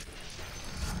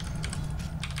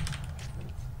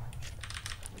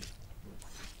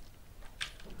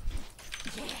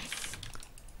 Yes.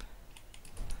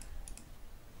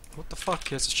 What the fuck?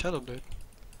 He has a shadow blade.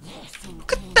 Yes,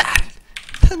 Look at indeed. that!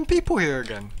 10 people here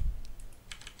again.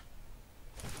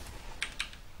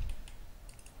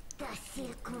 The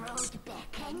Silk Road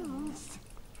beckons.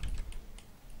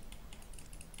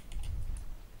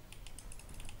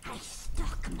 I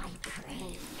stalk my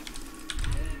prey.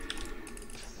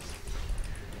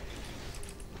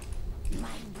 My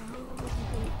brood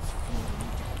waits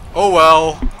food Oh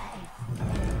well.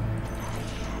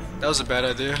 That was a bad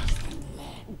idea. and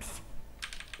legs.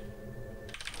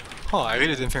 Oh, I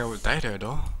really didn't think I would die there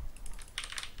though.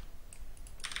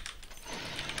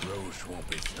 Roche won't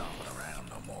be stomping around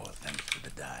no more thanks to the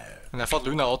dire. And I thought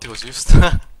Luna ulti was used.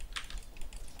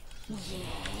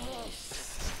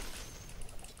 Yes.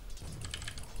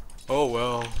 Oh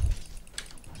well.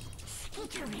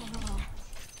 Skittering.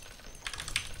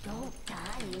 Don't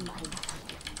die, my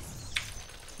darlings.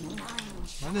 None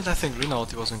Why did I think Luna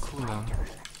ulti was in cooldown?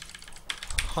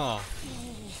 Huh.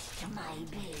 feast my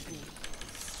baby.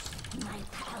 My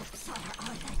palps are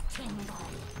all a tingle.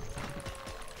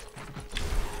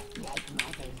 Like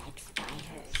mother, like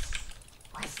spiders.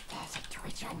 Was that a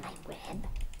twitch on my web?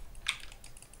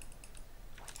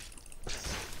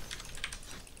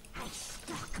 I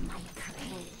stalk my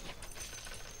prey.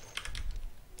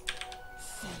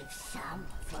 Save some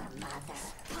for mother.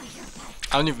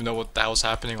 I don't even know what the hell's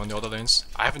happening on the other lanes.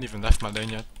 I haven't even left my lane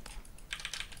yet.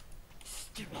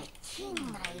 Stretching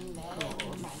my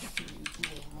leg, my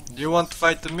sweetling. Do you want to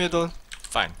fight the middle?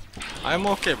 Fine. I'm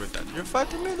okay with that. You fight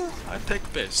the middle, I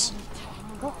take base.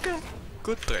 Okay.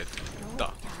 Good trade. Duh.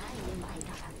 Die, my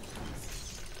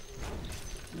darlings.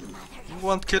 Mother, You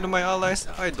want kill my allies?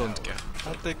 I don't care.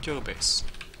 I'll take your base.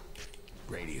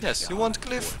 Radiant's Yes, you gone. want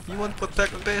cliff? You want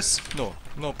protect base? No,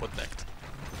 no protect.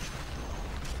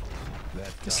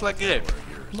 That It's top like rape. tower of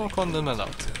yours No ain't condom doing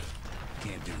allowed. too good.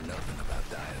 Can't do nothing about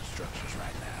dire structures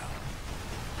right now.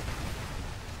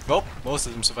 Well, most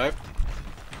of them survived.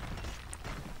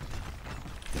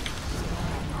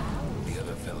 The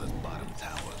other fella's bottom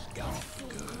tower's gone for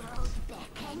good. road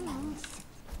beckons.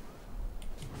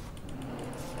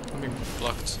 I'm being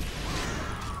blocked.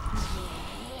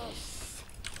 Yes.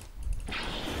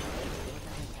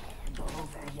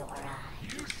 Over your eyes.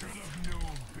 You should have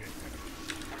known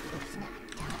better.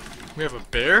 We have a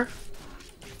bear?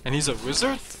 And he's a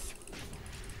wizard?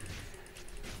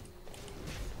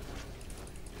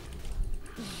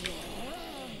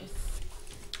 Yes.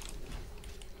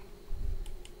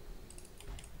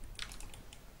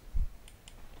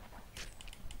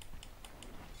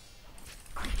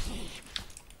 Quickly.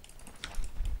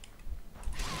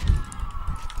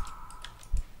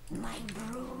 My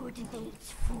brood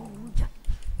needs food.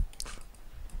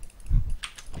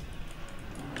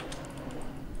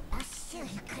 A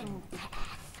silken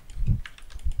path.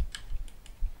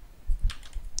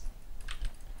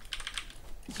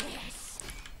 Yes.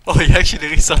 Oh, he actually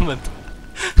resummoned.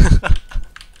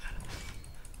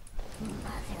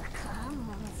 Mother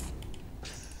comes.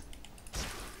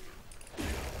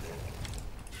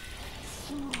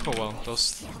 Oh well, those.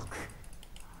 Silk.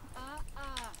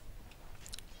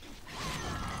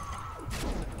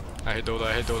 I hate Dota,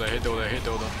 I hate Dota, I hate Dota, I hate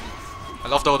Dota. I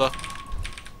love Dota.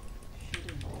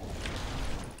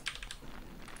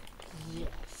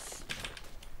 Yes.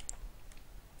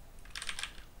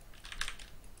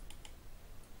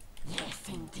 Yes,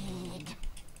 indeed.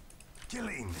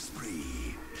 Killing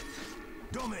spree.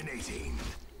 Dominating.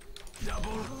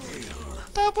 Double kill.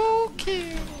 Double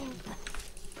kill.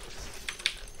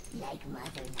 Like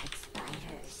mother, like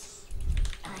spiders.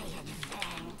 I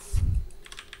advance.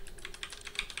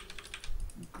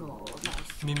 Go, my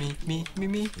Me, me, me, me,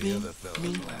 me, The me, other fellas me,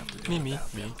 will have to me, do me,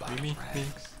 without me, their me, bottom me, me,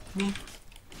 ranks. me.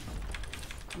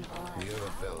 The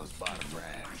other fella's bottom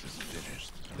ranks is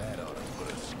finished. That ought to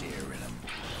put a scare in him.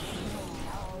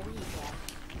 no weaker.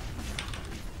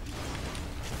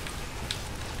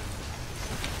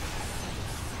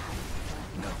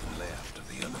 Nothing left of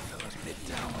the other fella's mid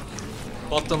tower.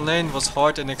 Bottom lane was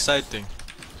hard and exciting.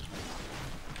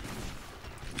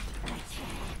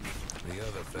 The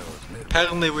other fella's mid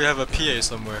Apparently we have a PA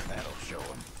somewhere. that'll show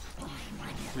him.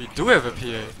 We do have a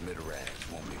PA. Mid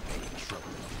rags won't be making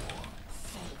trouble no more.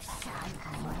 Save some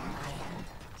for mother.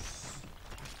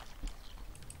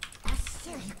 A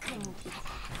silken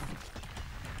path.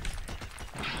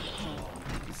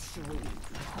 Home, sweet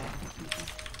home.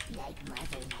 Like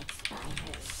mother, like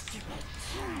spiders.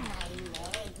 Stretching my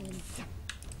legs.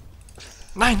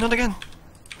 Nine, not again.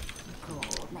 Go,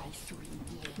 my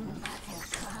sweetling. Mother.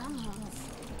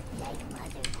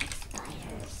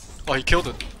 Oh, he killed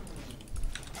it.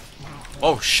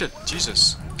 Oh shit,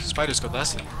 Jesus. Spiders got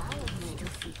lasted.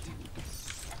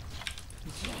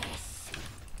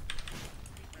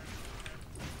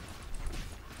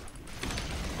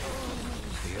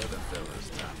 The other fella's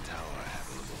top tower had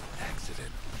a little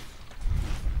accident.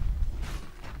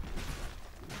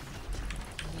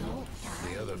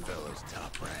 The other fella's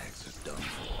top rags is done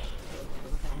for.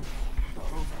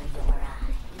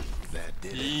 That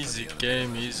did it for Easy the other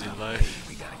game, fella's easy top life. rags.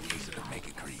 We got a case of the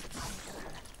mega creeps.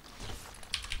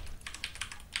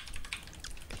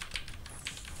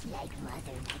 Like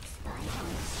mother like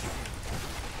spiders.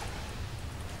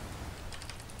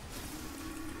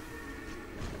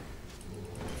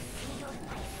 Feel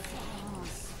my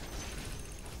fangs.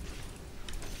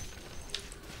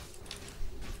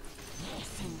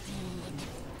 Yes, indeed.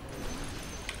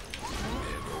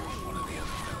 There goes one of the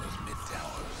other fella's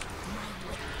mid-towers.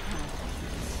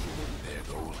 There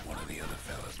goes one of the other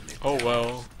fella's mid-towers. Oh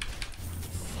well.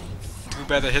 Too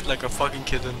bad I hit like a fucking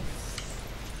kitten.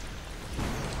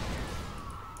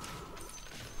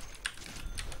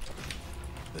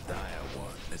 The dire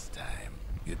won this time.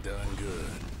 You done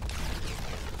good.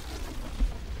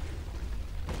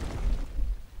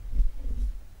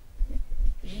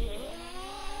 Yes!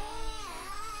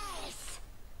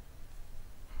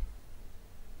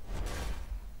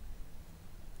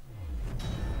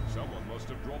 Someone must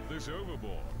have dropped this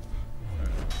overboard.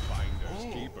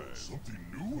 Finders keepers. Something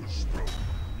new is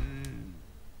sprouting.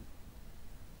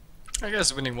 I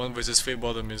guess winning 1 versus 3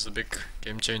 bottom is a big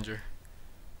game changer.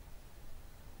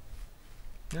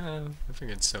 Yeah, I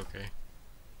think it's okay.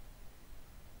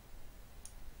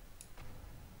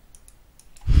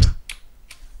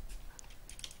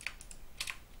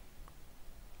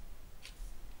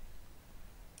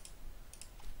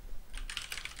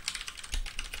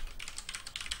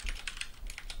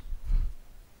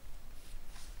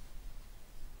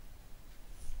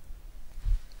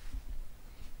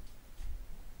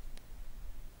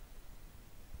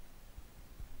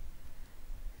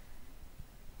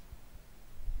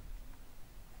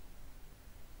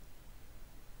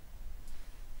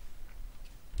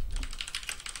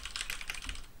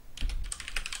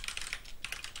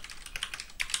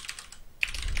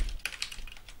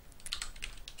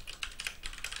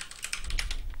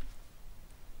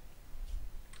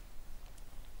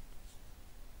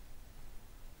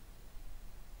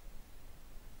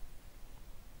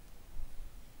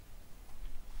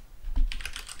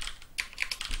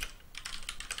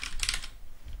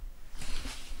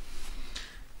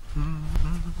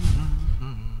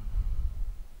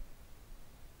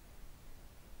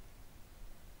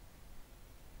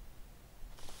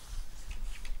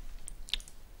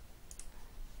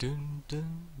 Dun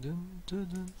dun dun dun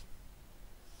dun.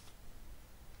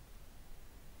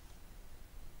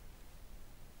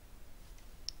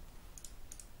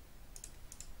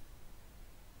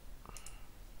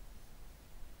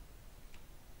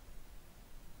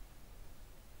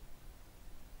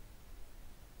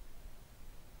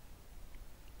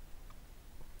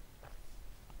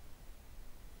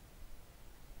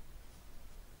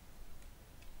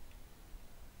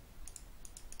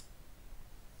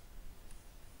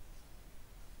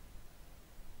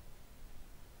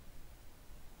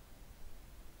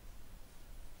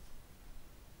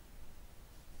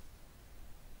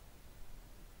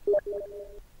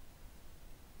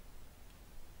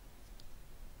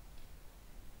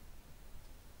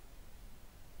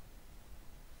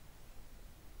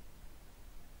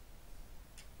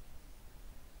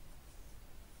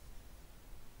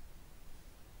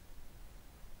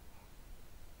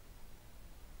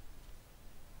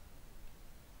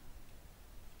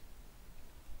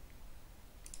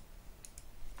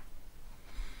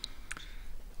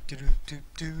 Do do do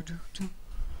do do do.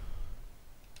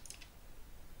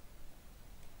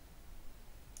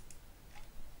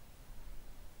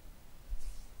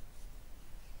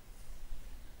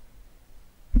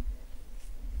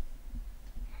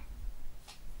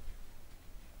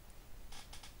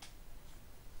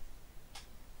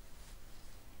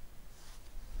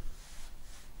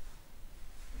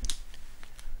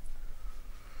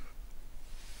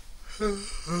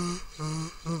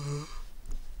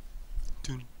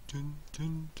 Dun dun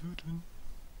dun dun dun.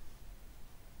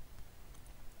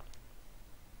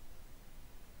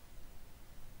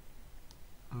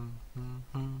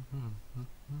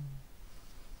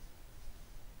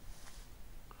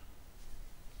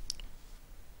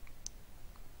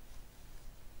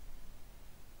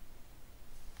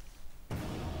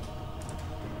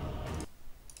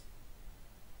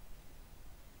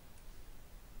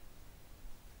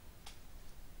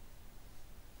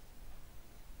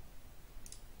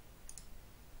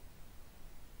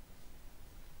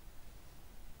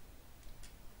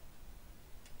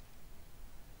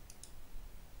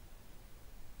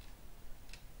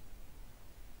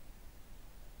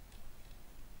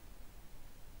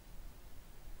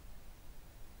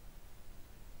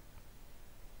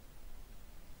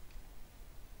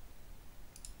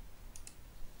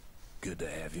 to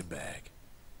have you back.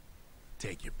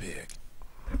 Take your pick.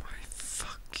 My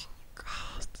fucking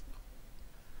god.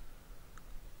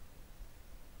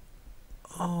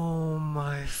 Oh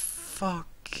my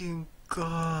fucking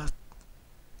god.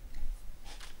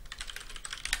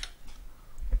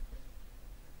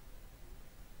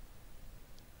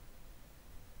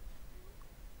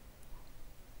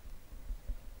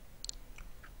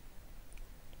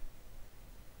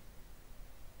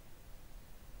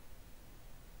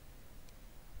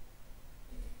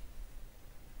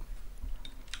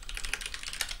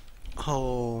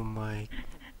 Oh my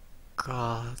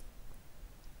god.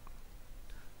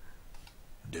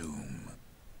 Doom.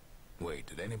 Wait,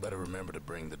 did anybody remember to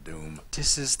bring the Doom?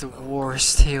 This is the No.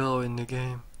 worst hero in the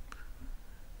game.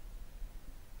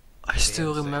 I 10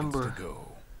 still seconds remember to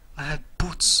go. I had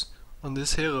boots on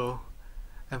this hero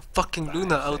and fucking 5 Luna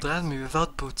seconds. outran me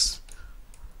without boots.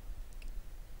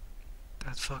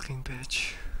 That fucking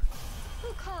bitch.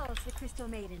 Who calls the Crystal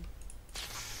Maiden?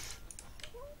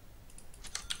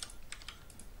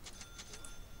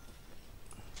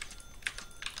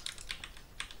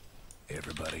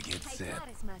 Everybody get I set. thought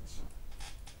as much.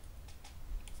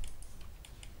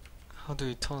 How do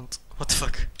you taunt? What the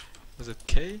fuck? Was it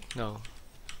K? No.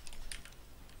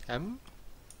 M?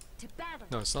 To battle.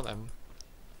 No, it's not M.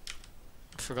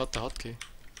 I forgot the hotkey.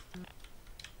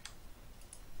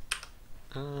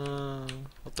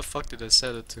 What the fuck did I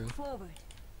set it to? Forward.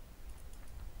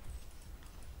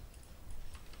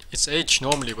 It's H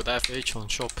normally, but I have H on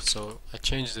shop, so I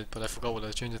changed it, but I forgot what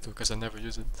I changed it to because I never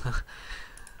use it.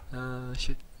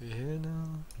 Shit, we're here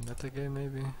now. Metagame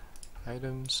maybe.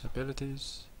 Items,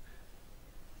 abilities.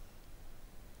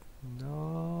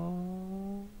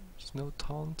 No, there's no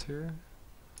taunt here.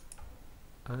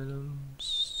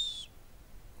 Items.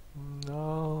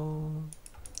 No.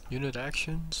 Unit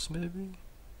actions maybe.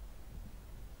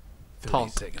 30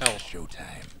 Taunt, seconds L. to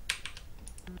showtime.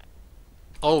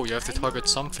 Oh, you have to target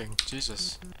something.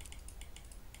 Jesus.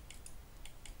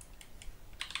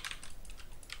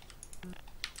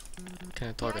 Can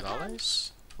I target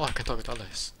allies? Oh, I can target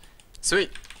allies.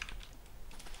 Sweet.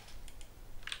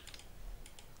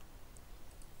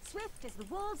 Swift as the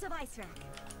wolves of Iceland.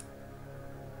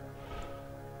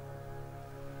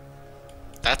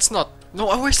 That's not. No,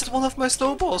 I wasted one of my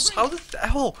snowballs. How did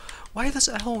L? Why does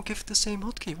L give the same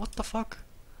hotkey? What the fuck?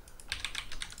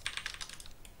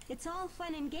 It's all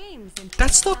fun and games until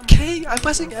That's not someone K. I'm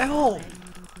pressing throws L.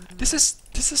 something.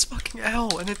 This is fucking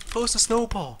L, and it throws a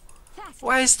snowball. Faster.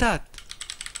 Why is that?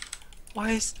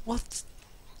 Why is what?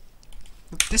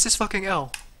 This is fucking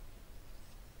L.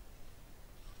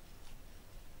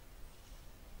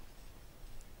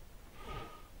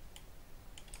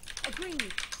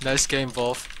 Agreed. Nice game,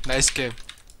 Wolf. Nice game.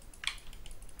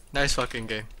 Nice fucking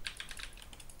game.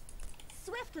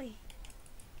 Swiftly.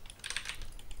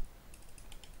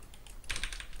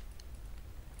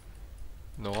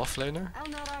 No offlaner. I'll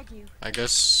not argue. I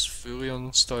guess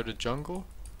Furion started jungle.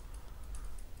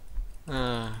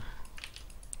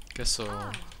 Guess so.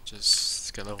 Ah.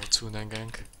 Just get level 2 and then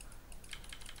gank.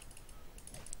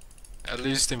 At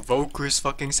least Invoker is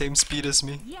fucking same speed as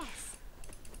me. Yes.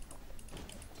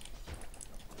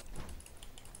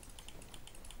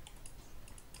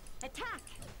 Attack.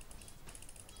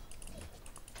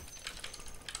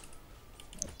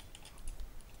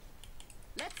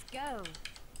 Let's go.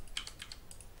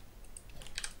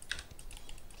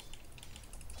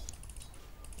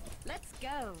 Let's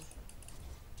go.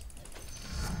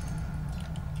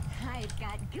 I've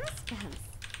got goosebumps.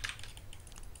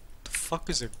 The fuck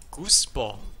is a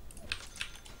gooseball?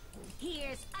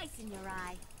 Here's ice in your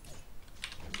eye.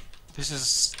 This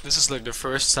is like the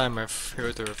first time I've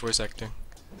heard her voice acting.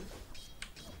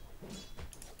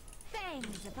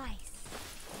 Fangs of ice.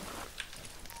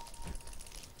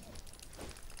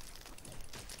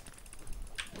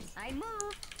 I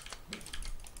move.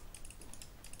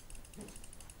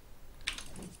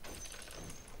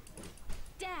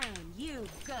 Down you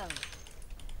go.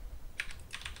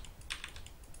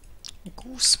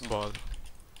 Gooseball.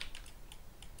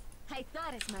 I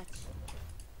thought as much.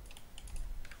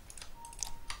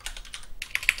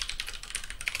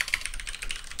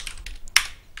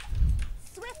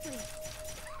 Swiftly.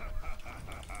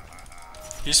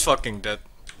 He's fucking dead.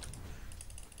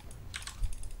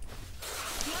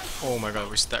 Oh my god,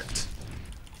 we stacked.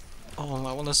 Oh,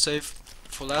 I wanna save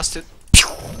for last hit.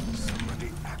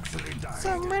 Somebody actually died.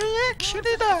 Somebody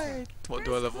actually died. What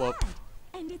do I level up?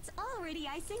 And it's already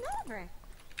icing over.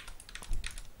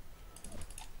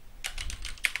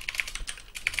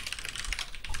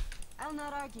 I'll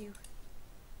not argue.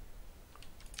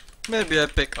 Maybe I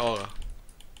pick Aura.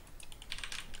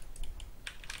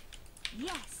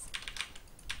 Yes.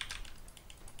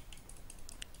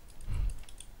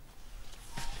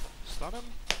 Stun him?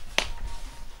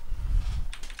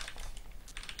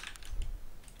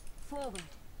 Forward.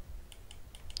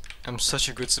 I'm such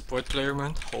a good support player,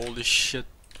 man. Holy shit.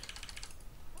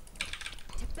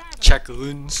 To battle. Check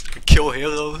runes, I kill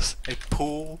heroes, I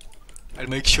pull. I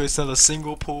make sure it's not a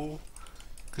single pull.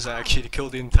 Cause I actually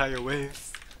killed the entire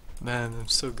wave. Man, I'm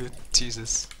so good.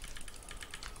 Jesus.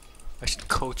 I should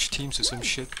coach teams or some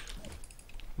shit.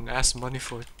 And ask money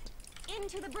for it.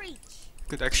 Into the breach.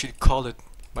 Could actually call it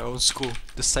my own school.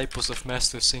 Disciples of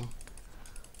Master Sing.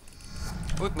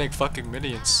 Would make fucking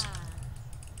millions.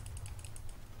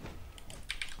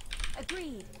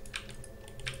 Agreed.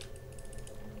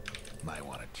 Might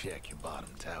want to check your bottom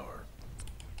tower.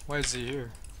 Why is he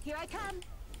here? Here I come.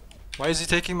 Why is he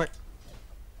taking my...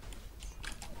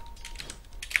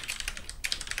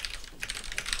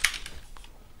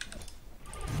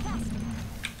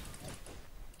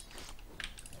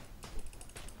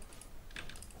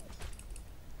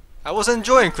 I was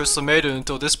enjoying Crystal Maiden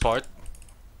until this part.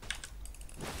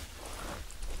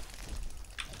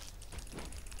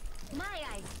 My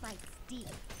eyes bite deep.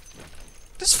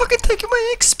 This fucking taking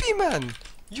my XP, man!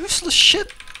 Useless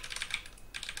shit!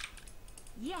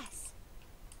 Yes.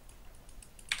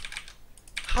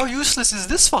 How useless is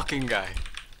this fucking guy?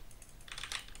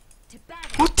 To battle.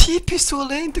 Who TPs to a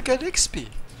lane to get XP?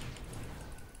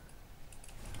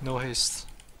 No haste.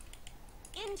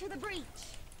 Into the breach.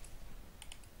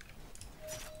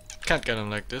 Can't get him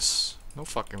like this. No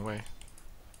fucking way.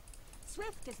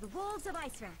 Swift as the wolves of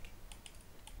Ice Rack.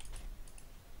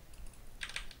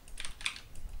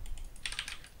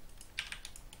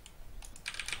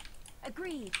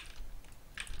 Agreed.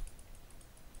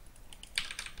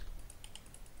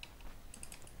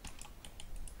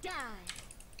 Die.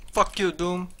 Fuck you,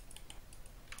 Doom.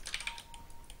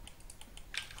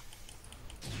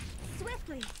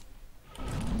 Swiftly.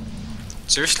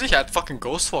 Seriously? He had fucking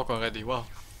Ghost Walk already, wow.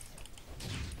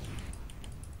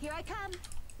 Here I come.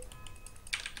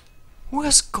 Who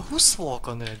has Ghost Walk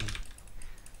already?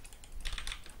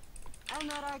 I'll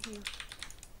not argue.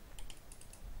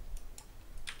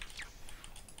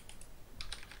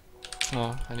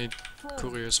 Oh, I need Forward.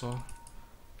 courier as well.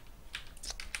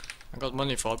 I got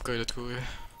money for upgraded courier.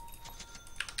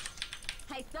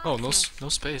 I thought Oh, no, so. no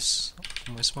space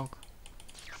for my smoke.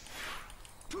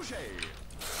 Touche!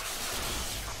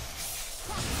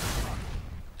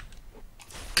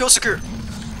 Kill secure!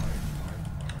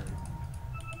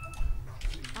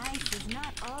 Ice is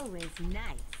not always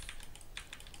nice.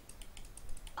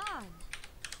 On.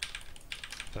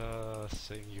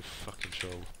 Sing, you fucking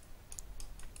troll.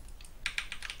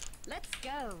 Let's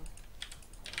go.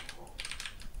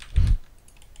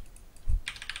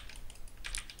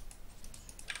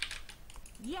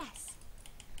 Yes.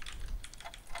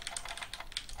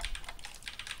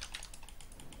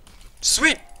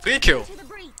 Sweet! Free kill! To the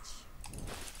breach.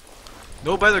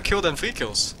 No better kill than free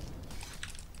kills.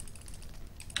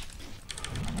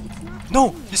 It's not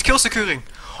No! He's kill securing!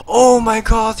 Oh my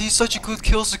god, he's such a good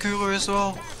kill securer as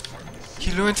well.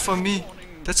 He learned from me.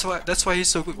 That's why he's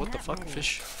so good. What the fuck,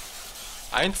 fish?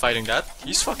 I ain't fighting that.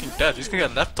 He's fucking dead. He's gonna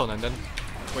get left on and then...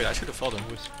 Wait, I should have fought him.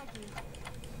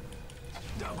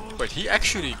 Wait, he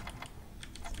actually...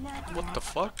 What the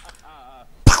fuck?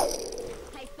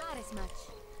 I thought as much.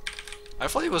 I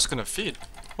thought he was gonna feed.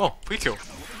 Oh, free kill.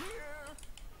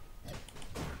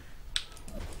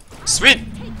 Sweet!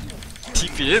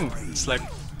 TP in. It's like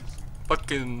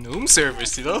fucking room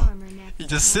service, you know? Armor next. You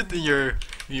just sit in your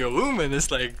room and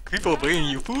it's like people bringing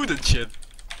you food and shit.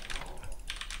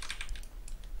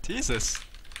 Jesus.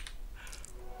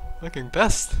 Fucking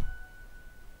best.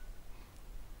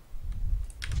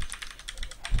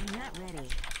 I'm not ready.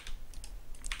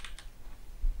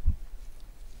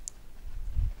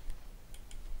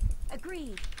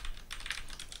 Agreed.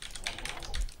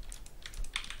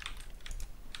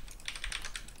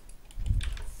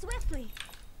 Swiftly.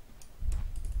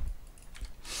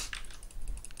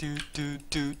 Do do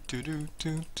do do do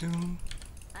do do.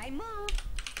 I move.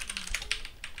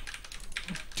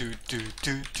 Do do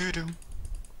do do do.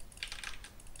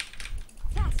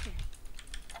 Faster.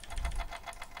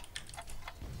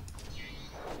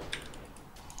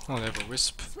 Oh, they have a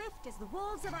wisp. Swift as the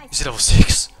wolves of ice. Is it level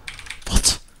 6?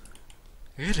 What?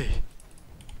 Really?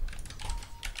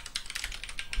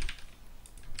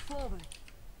 Forward.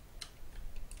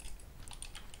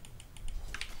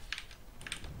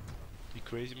 You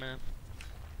crazy, man?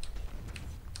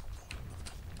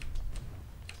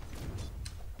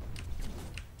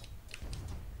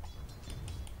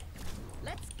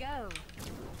 Let's go.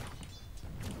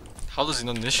 How does he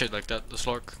not initiate like that? The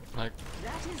Slork, like,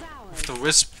 That is ours. with the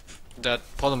wisp, that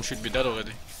bottom should be dead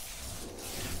already.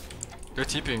 They're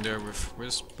TPing there with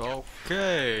Wisp.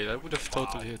 Okay, that would have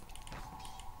totally hit.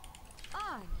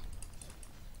 On.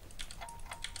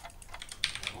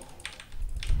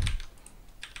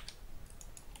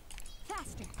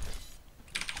 Faster.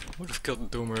 Would have killed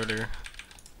Doom earlier.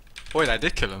 Wait, I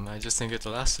did kill him. I just didn't get the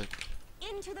last hit.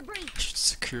 Into the breach. I should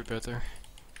secure better.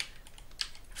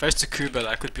 If I secure better,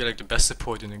 I could be like the best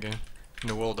support in the game. In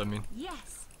the world, I mean.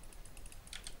 Yes.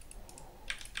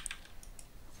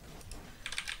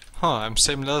 Huh, I'm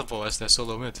same level as their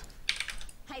solo mid.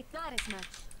 I thought as much.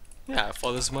 Yeah, I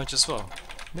thought as much as well.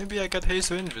 Maybe I got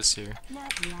haste or invis here.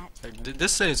 Not yet. Like,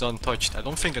 this lane is untouched. I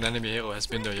don't think an enemy hero has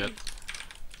been there yet.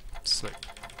 It's like...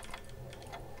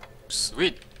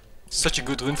 Sweet! Such a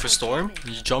good rune for Storm.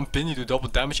 You jump in, you do double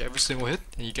damage every single hit,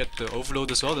 and you get the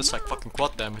overload as well. That's like fucking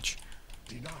quad damage.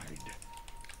 Denied.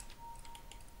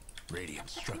 Radiant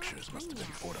structures must have been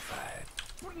fortified.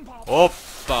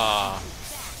 Oppa!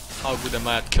 How good am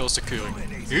I at kill securing?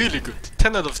 Really good.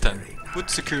 10 out of 10. Good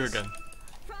secure again.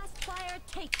 Crossfire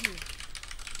take you.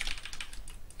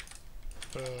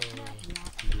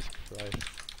 Jesus Christ.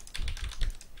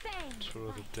 Bang. Throw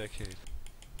of the decade.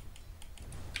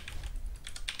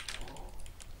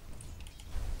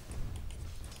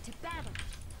 To battle.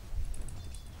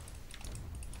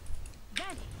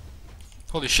 Vanish.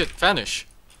 Holy shit, vanish!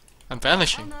 I'm I'll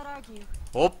vanishing. not argue.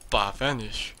 Oppa,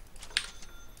 vanish.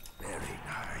 Very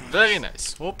nice. Very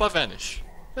nice. Oppa, vanish.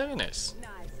 Very nice.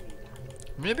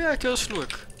 Maybe I kill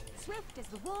Slurk. Swift as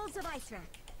the wolves of Ice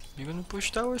Rack. You gonna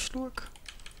push tower, Slurk?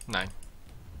 Nein.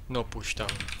 No push tower.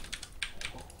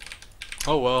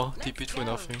 Oh well, Let's TP'd for go.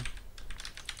 nothing.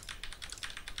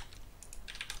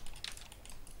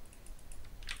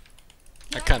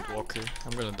 I can't walk here.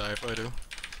 I'm gonna die if I do.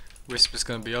 Wisp is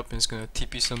gonna be up and it's gonna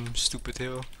TP some stupid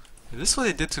hero. This is what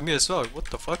they did to me as well. What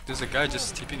the fuck? There's a guy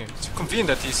just TPing him. It's convenient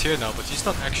that he's here now, but he's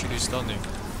not actually stunning.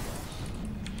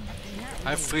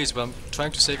 I have freeze, but I'm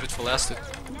trying to save it for last hit.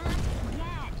 Not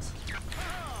yet.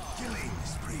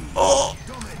 Oh!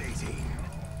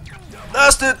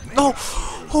 Last hit! No!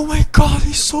 Oh my god,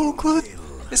 he's so good!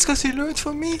 It's cause he learned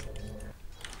from me!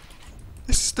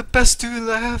 This is the best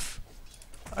tool I have!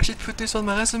 I should put this on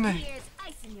my resume. Here's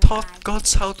ice in your Taught eye.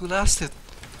 gods how to last it.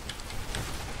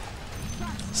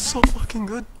 So fucking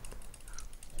good.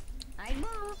 I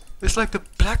move. It's like the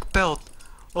black belt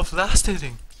of last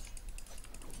hitting.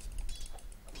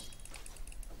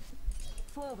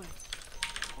 Forward.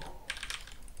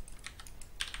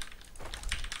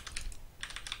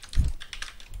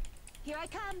 Here I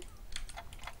come.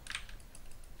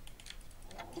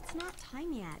 It's not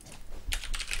time yet.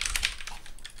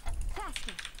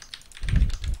 Faster.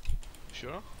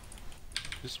 Sure?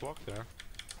 Just walk there.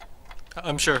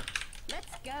 I'm sure. Let's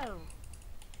go.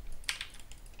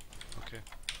 Okay.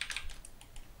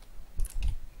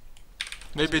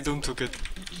 Maybe Doom took it.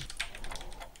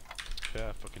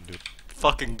 Yeah, fucking do it.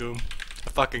 Fucking Doom. I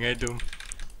fucking hate Doom.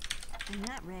 I'm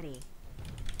not ready.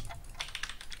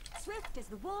 Swift as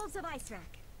the wolves of Ice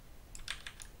Rack.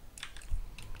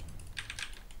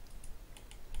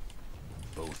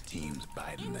 Both teams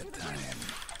biding their time.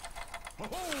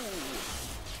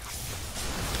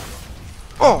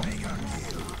 Oh!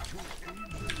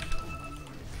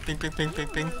 Ping ping ping ping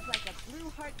ping. Move like a blue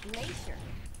heart glacier.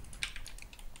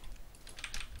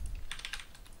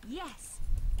 Yes.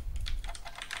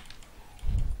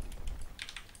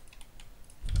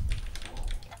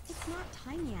 It's not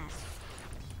time yet.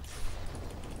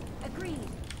 Agreed.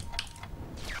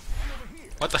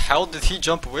 What the hell did he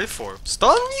jump away for?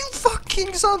 Stun, you fucking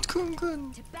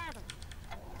Sandkungen! To battle.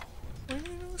 Why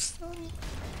you stun?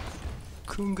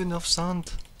 Kungen of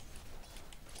Sand.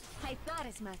 I thought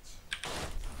as much.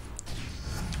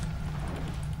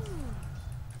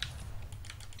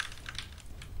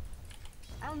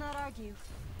 I'll not argue.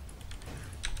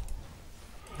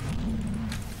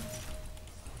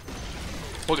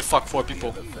 Holy fuck, 4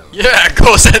 people. Yeah,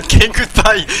 go Sand King,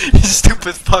 goodbye, you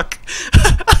stupid fuck.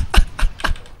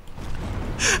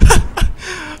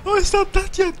 Oh, it's not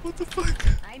that yet, what the fuck?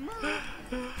 I move.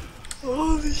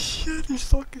 Holy shit, he's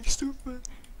fucking stupid.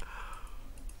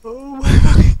 Oh my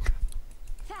fucking god.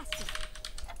 Faster.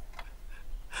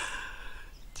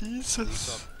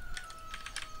 Jesus.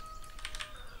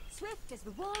 Swift as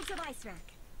the wolves of Ice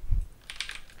Rack.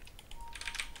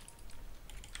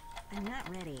 I'm not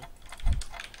ready.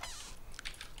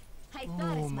 I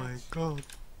thought Oh as my much. god.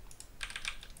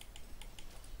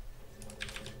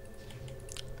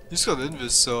 He's got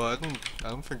invis, so I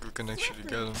don't think we can actually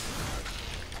get him.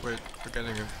 Wait, we're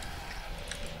getting him.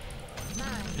 Mine.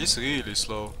 He's really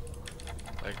slow.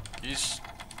 Like, he's...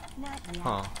 Not yet.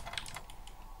 Huh.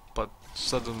 But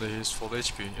Suddenly he's full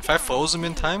HP. If I froze him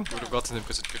in time, would have gotten him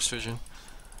because it gives vision.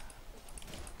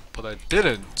 But I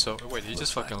didn't, so wait, he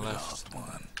just fucking left.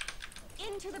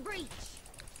 Into the breach.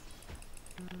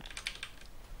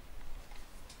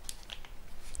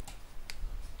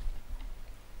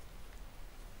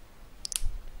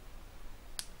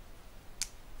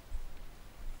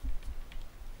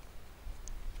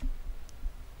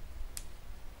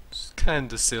 It's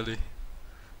kinda silly.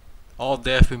 All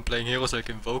day I've been playing heroes like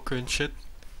Invoker and shit.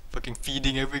 Fucking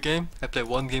feeding every game. I play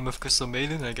one game of Crystal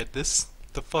Maiden and I get this.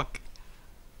 The fuck?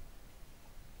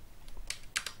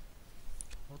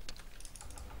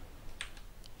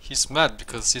 He's mad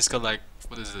because he's got like,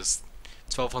 what is this?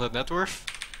 1200 net worth?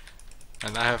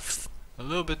 And I have a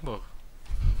little bit more.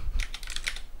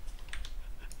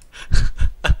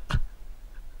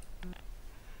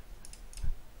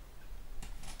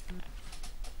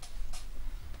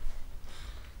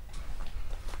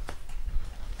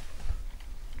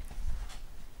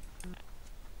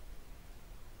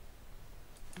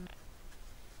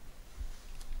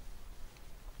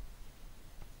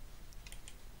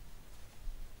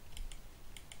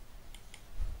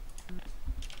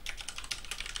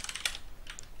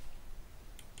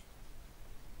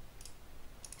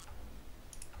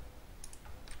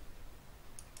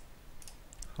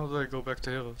 How do I go back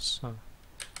to heroes? Huh.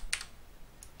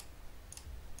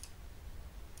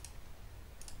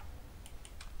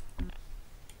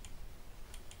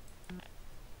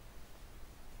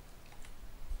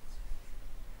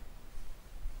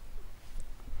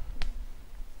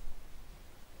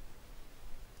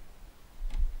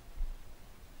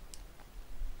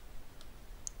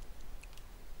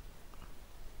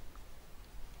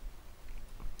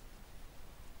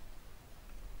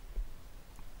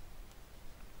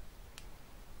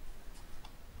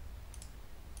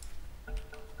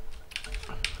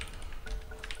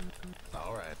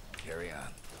 Alright, carry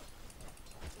on.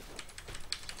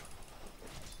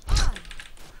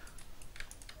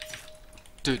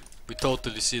 Dude, we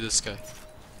totally see this guy.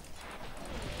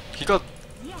 He got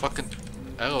fucking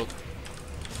arrowed.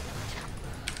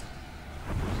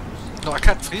 No, I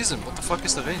can't freeze him. What the fuck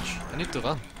is the range? I need to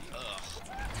run.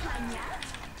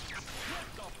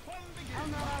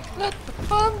 Let the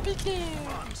fun begin!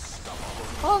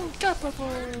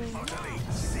 Uncappable!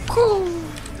 Cool!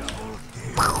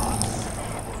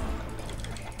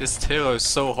 This hero is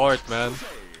so hard, man.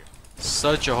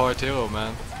 Such a hard hero,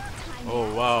 man.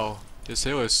 Oh wow, this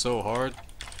hero is so hard.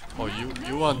 Oh,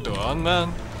 you want to run,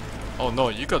 man? Oh no,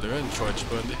 you got a run charge,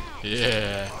 buddy.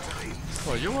 Yeah.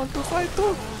 Oh, you want to fight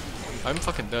too? I'm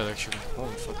fucking dead actually.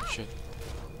 Holy fucking shit.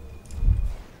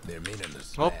 They're meaning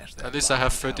to Well, smash that at least I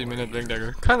have 30-minute blink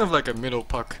dagger. Kind of like a middle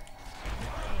puck.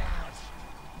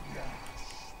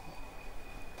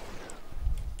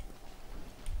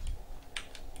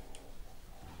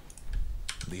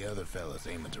 The other fella's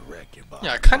aiming to wreck your body.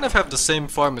 Yeah, I kind of have the same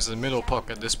farm as a middle puck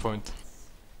at this point.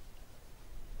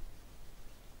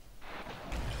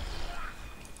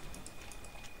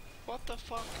 What the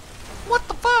fuck? What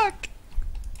the fuck?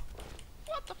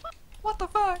 What the fuck? What the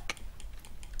fuck?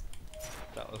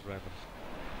 That was random.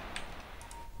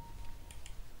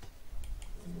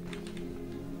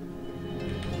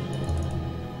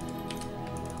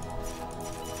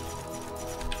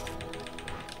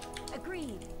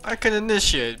 Agreed. I can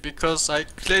initiate because I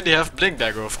clearly have blink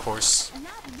dagger, of course.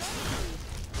 Not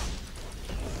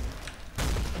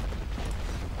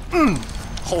ready.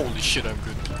 Holy shit, I'm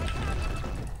good.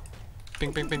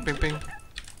 Ping, ping, ping, ping, ping.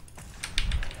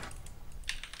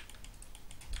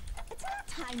 It's not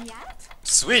time yet.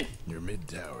 Sweet. Your mid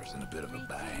tower's in a bit of a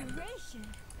bind.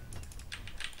 Regeneration.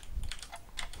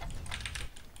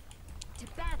 To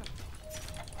battle.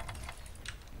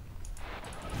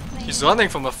 He's running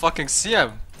from a fucking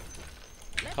CM.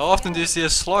 How often do you see a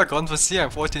slug run for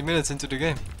CM 14 minutes into the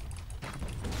game?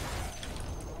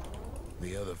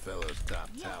 The other fella's top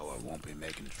tower won't be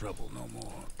making trouble no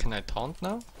more. Can I taunt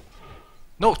now?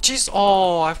 No, jeez.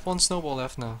 Oh, I have one snowball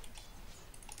left now.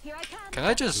 Here I come. Can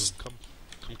I just... Doom,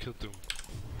 come kill Doom.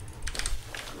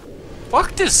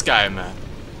 Fuck this guy, man.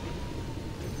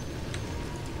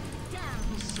 Down.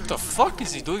 What the fuck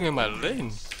is he doing in my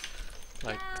lane?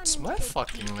 Like, it's my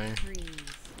fucking lane. Freeze.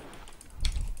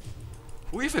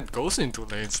 Who even goes into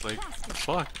lanes? Like, the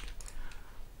fuck?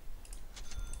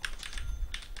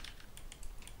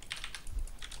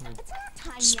 It's not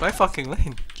time It's yet. my fucking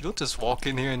lane. You don't just walk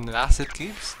in here and acid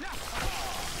creeps. Not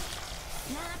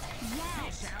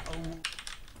yet.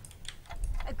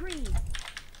 Agreed.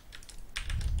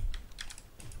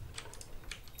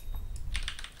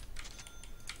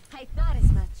 I thought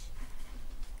as much.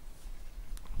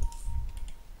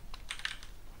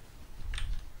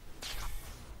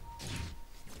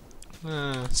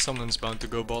 Someone's bound to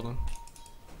go bottom.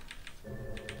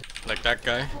 Like that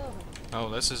guy. Oh,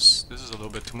 this is a little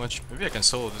bit too much. Maybe I can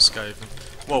solo this guy even.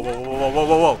 Whoa, whoa, whoa, whoa, whoa,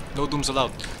 whoa, whoa! No dooms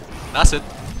allowed. That's it.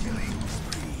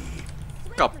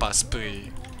 Kappa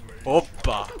spree.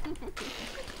 Oppa.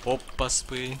 Oppa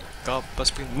spree. Kappa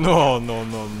spree. No, no,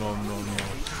 no, no, no, no.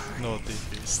 No,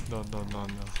 techies. No, no, no,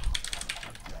 no.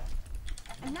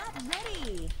 I'm not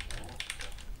ready.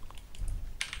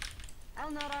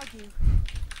 I'll not argue.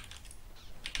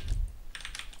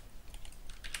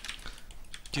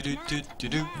 Do do do do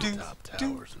do do Top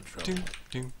do tower's in do trouble.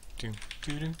 do do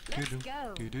do do Let's do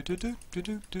go. do do do do do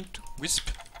do do do. Wisp.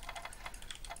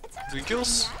 3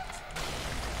 kills.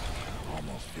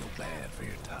 Almost feel bad for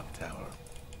your top tower.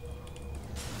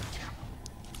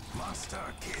 Monster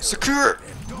kill. Secure.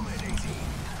 Dominating.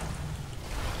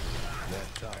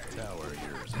 That top tower of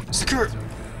yours. Secure.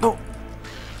 No.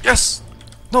 Yes.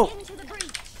 No. Into the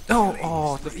breach. No.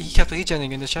 Oh, he kept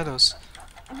regenerating in the shadows.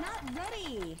 I'm not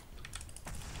ready.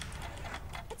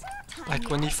 It's not time Like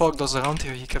yet. when he fogged us around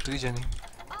here, he kept regenerating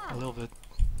a On. little bit.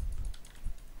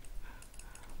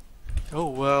 Oh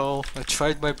well, I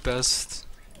tried my best.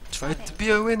 Tried to be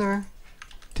a winner.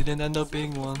 Didn't end up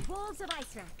being one. Wolves of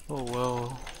Ice Rack. Oh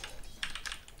well.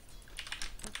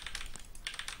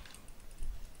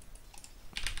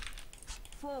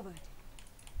 Forward.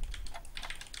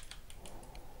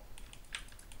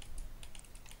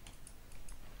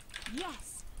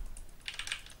 Yes.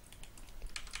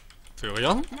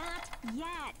 Furion? Not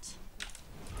yet.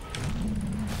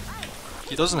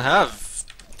 He doesn't have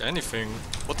anything.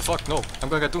 What the fuck? No, I'm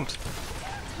gonna get doomed.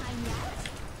 Time yet.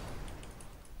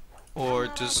 Or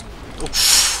just...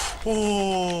 Oh,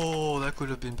 oh, that could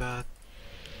have been bad.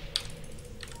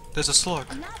 There's a slug.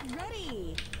 I'm not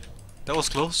ready. That was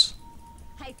close.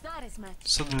 I thought as much.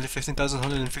 Suddenly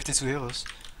 15,152 heroes.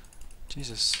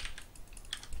 Jesus.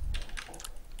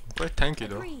 Quite tanky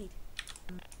though. Agreed.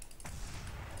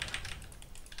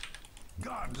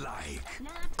 Godlike.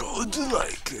 Not God yet.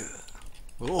 like.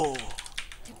 Oh.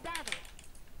 To battle.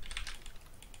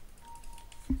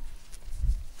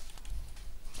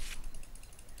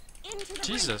 Into the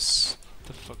Jesus.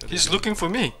 The fuck are He's they looking for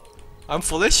me. I'm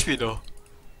full HP though. breach.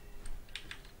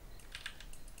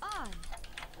 On.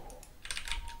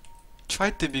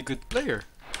 Tried to be good player.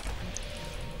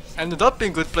 Ended up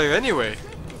being good player anyway.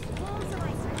 Wolves of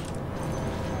Ice Rack.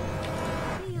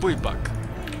 Buibak.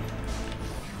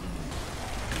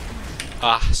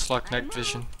 Ah, slug night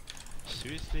vision.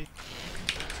 Seriously?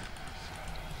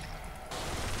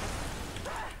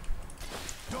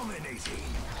 Dominating.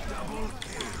 Double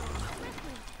kill.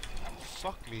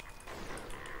 Fuck me.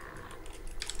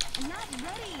 I'm not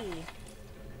ready.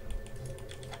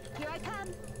 Here I come.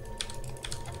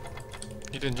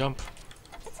 He didn't jump.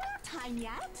 It's not time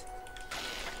yet.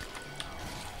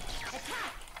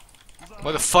 Attack.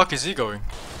 Where the fuck is he going?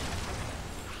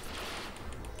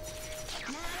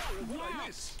 Not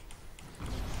yet.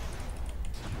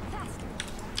 Faster.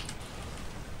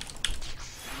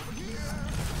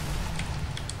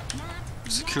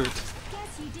 Not Secured. yet.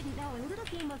 Guess you didn't know a little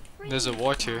game of There's a freeze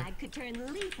ward here. tag could turn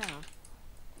lethal.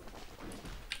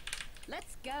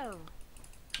 Let's go.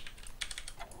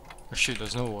 Oh shit,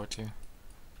 there's no ward here.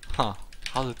 Huh.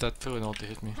 How did that Fury ulti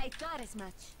hit me? I thought as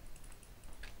much.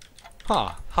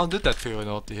 Huh. How did that Fury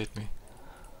ulti hit me?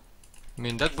 I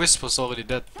mean, that Wisp was already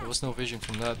dead. There was no vision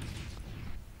from that.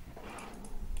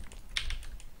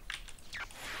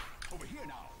 Over here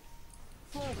now.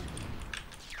 Forward.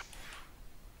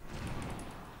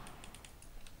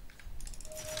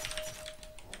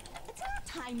 It's not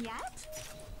time yet.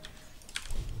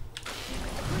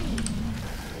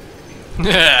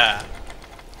 Yeah.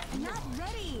 Not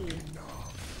ready.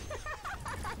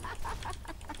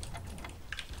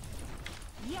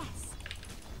 Yes.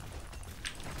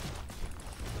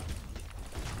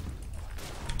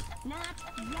 Not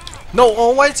yet. No,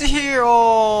 oh, why is he here?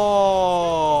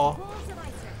 Oh. Wolves of Ice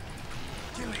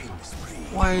Rack. Killing spree.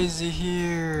 Why is he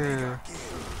here?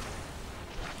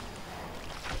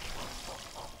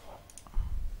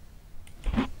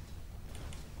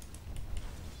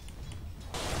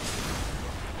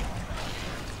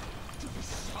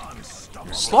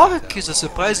 Unstoppable. Slavik is a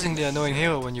surprisingly annoying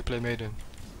hero when you play Maiden.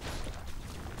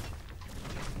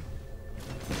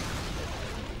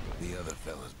 The other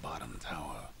fella's bottom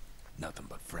tower. Nothing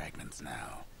but fragments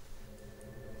now.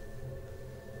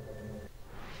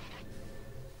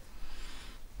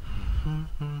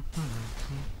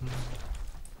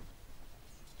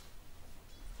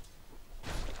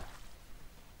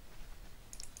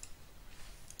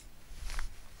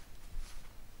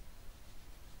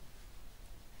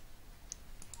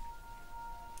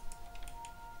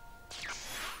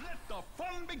 Let the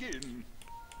fun begin.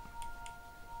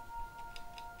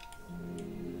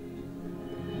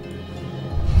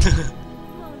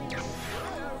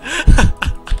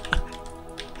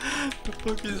 The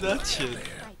fuck is that shit?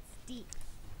 Bites deep.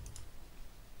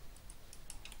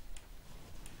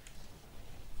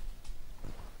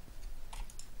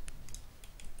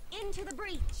 Into the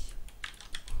breach.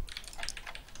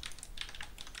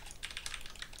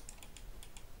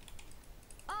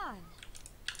 On.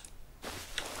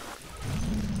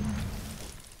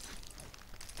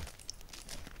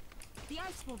 The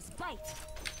ice wolves bite.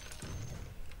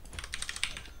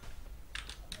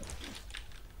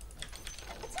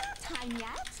 It's not time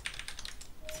yet.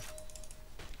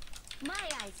 My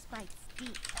ice bites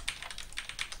deep.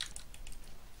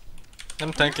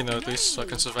 I'm tanking now at least so I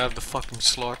can survive the fucking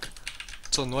slog.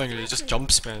 It's so annoying, they just jump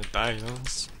spam and die, you know?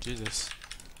 Jesus.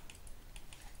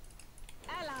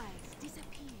 Allies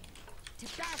disappear. To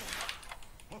battle.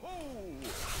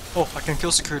 Oh, I can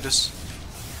kill secure this.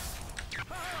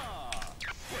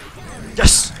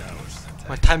 Yes!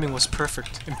 My timing was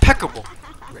perfect. Impeccable!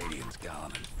 Radiant's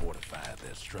gone and fortified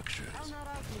their structures. I'll not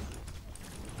argue.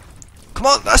 Come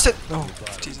on, that's it! No,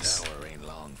 Bottom Jesus. tower ain't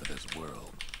long for this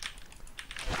world.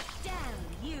 Down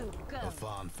you go. A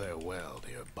fond farewell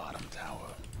to your bottom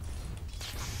tower.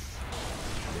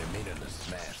 They're meaning to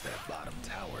smash that bottom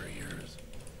tower of yours.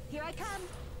 Here I come.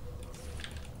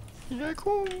 Yeah,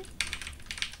 cool.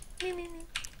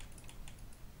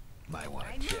 Might want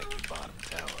to check your bottom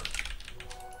tower.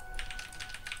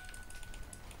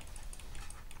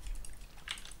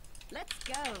 Let's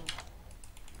go.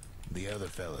 The other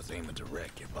fella's aiming to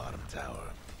wreck your bottom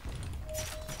tower.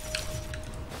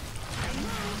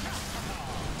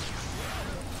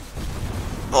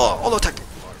 Oh, auto attack!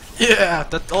 Yeah,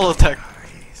 that auto attack!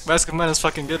 Basket Man is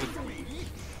fucking good.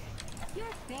 Your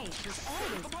face is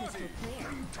always crystal clear.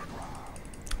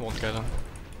 Won't get him.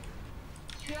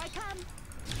 Here I come.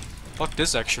 Fuck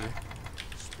this actually.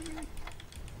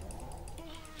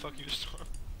 Fuck you, Storm.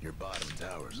 Your bottom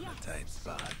tower's in a tight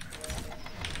spot.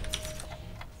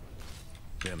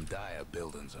 Them dire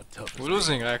buildings are tough. We're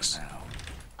losing, Axe. Now.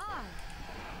 On.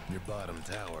 Your bottom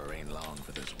tower ain't long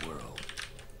for this world.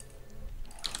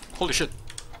 Holy shit.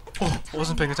 Oh, I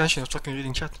wasn't paying attention, I was fucking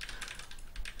reading chat.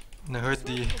 And I heard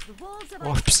the Swift as the wolves of ice.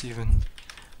 orbs even.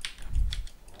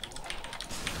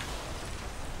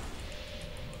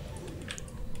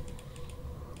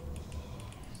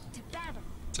 To battle.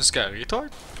 This guy a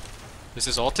retard? Is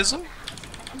this autism?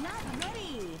 Not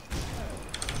ready.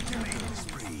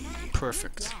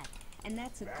 Perfect. Yeah. And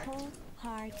that's a cold,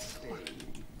 hard fact.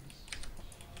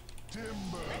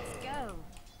 Let's go.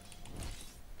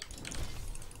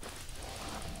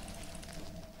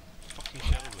 Fucking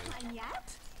Shadow Blade. Time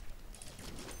yet?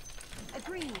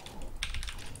 Agreed.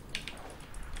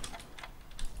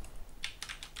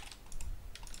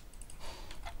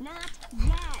 Not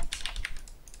yet.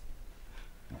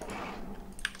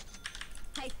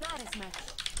 I thought as much.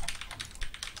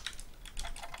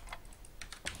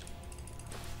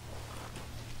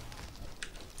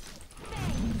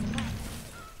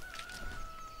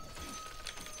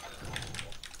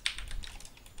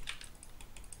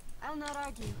 I'll not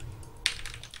argue.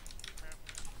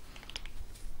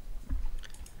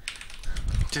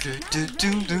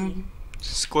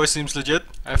 Score seems legit.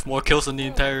 I have more kills than the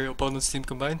entire opponent's team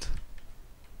combined.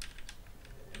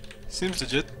 Seems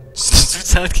legit.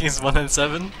 Sand King is 1 and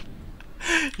 7.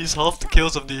 He's half the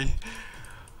kills of the.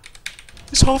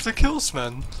 He's half the kills,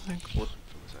 man. Like what?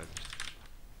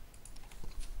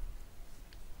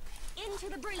 Into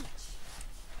the breach.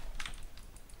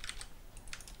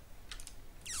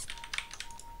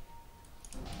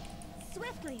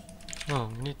 Swiftly.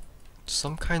 Oh, we need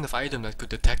some kind of item that could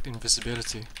detect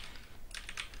invisibility.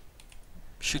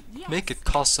 Should make it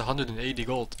cost 180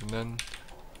 gold and then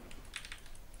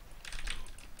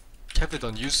have it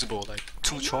unusable, like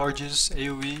 2 charges,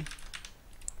 AoE,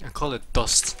 and call it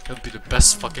dust. That would be the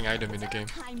best fucking item in the game.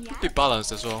 Time Would yet? be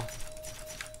balanced as well.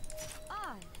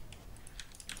 On.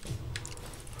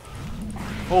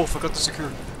 Oh, forgot to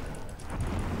secure.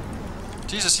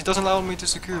 Jesus, he doesn't allow me to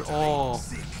secure. Oh,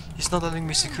 he's not letting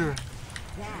me secure.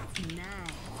 That's nice.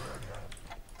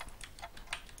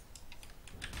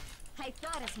 I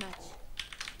thought as much.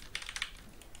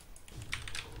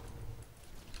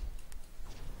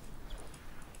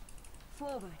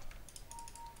 Forward.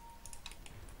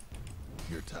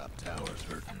 Your top tower's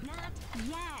hurting. Not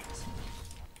yet.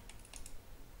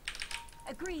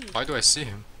 Agreed. Why do I see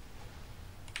him?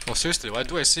 Oh, seriously, why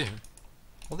do I see him?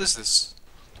 What is this?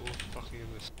 Don't fucking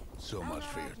in this. So much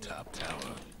for your top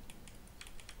tower.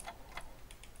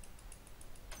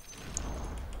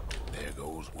 There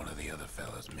goes one of the other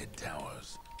fellas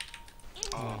mid-towers.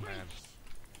 Oh man.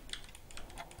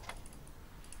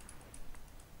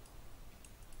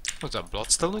 Was that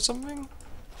Bloodstone or something?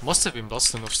 Must have been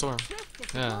Bloodstone of Storm.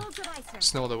 Yeah,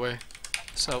 there's no other way.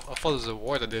 So I thought it was a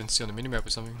ward I didn't see on the minimap or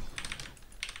something.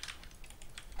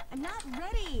 I'm not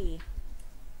ready.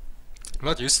 I'm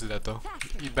not used to that though.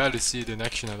 You barely see it in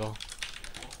action at all.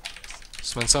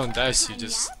 So when someone dies, you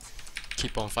just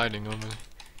keep on fighting normally.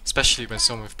 Especially when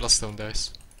someone with Bloodstone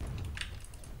dies.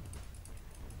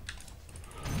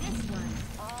 This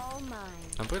one's all mine.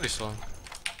 I'm pretty strong.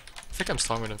 I think I'm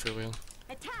stronger than Furion.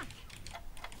 Attack.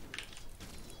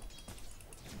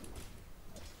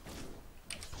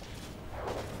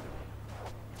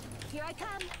 Here I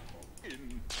come.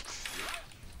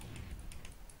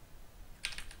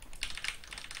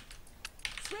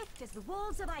 Swift as the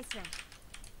wolves of Iceland.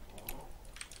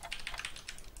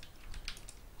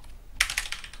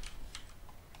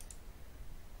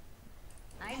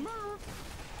 I move.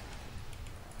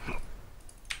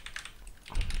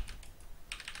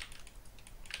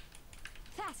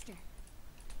 Faster.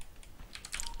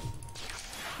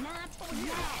 Not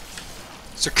yet.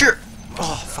 Secure!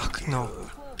 Oh fuck, no.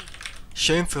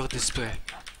 Shameful display.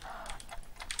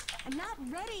 I'm not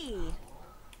ready.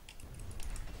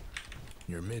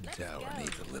 Your mid-tower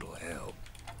needs a little help.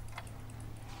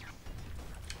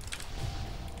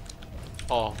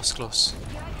 Oh, was close.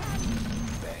 Here I come.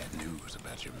 Bad news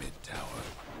about your mid-tower.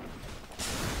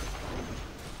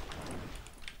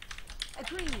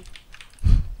 Agreed.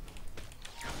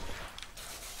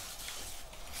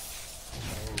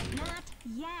 Not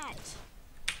yet.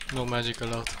 No magic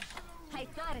allowed. I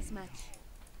thought as much.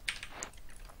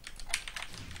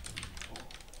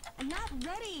 I'm not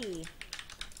ready.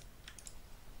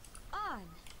 On.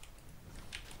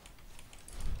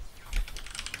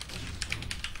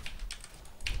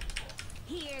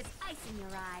 Here's ice in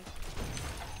your eye.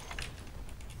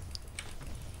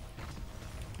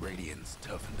 Radiant's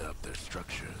toughened up their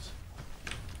structures.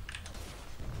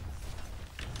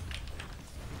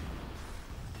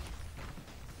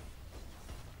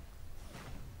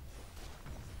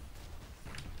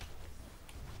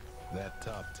 That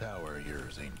top tower of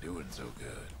yours ain't doing so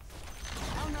good.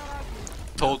 I'll not argue.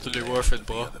 Totally worth it, The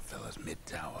bro. other fella's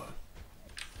mid-tower.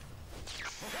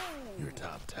 Your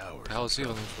top tower. What the hell is he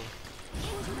running for?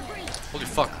 Into the breach. Holy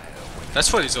fuck.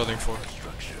 That's what he's running for.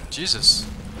 Structure. Jesus.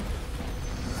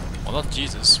 Well, not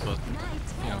Jesus, but,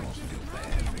 you know. Too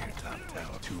bad for your top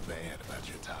tower. Too bad about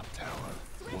your top tower.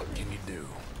 What can you do?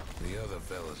 The other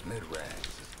fella's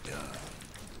mid-rags is done.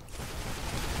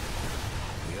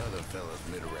 The other fella's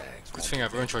mid-rags. Good thing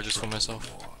I've earned charges for myself.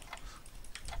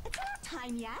 It's not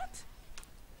time yet.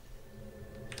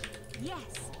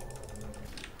 Yes.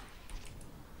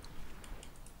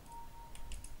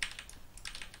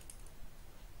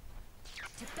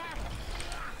 To battle.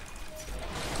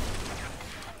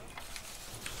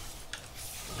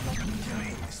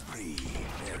 Killing spree.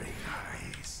 Very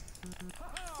nice.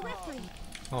 Swiftly.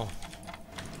 Oh.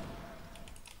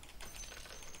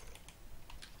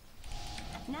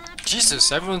 Not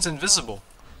Jesus, everyone's invisible.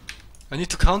 I need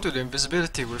to counter the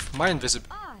invisibility with my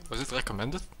invisibility. on. Was it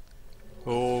recommended?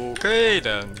 Okay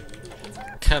then.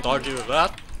 Can't argue with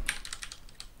that.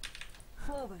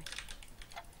 Forward.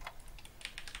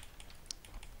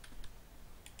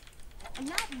 I'm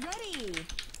not ready.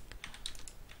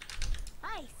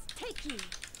 Ice, take you.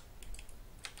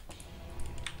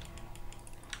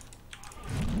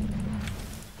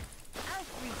 I'll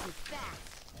freeze you fast.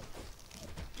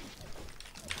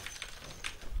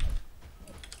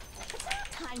 It's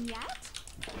not time yet.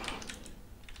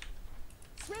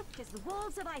 Swift as the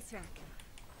wolves of Icerack.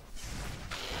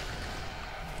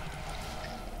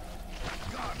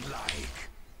 Godlike.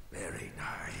 Very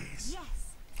nice. Yes.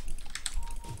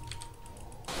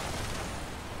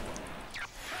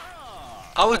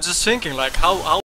 I was just thinking, like, how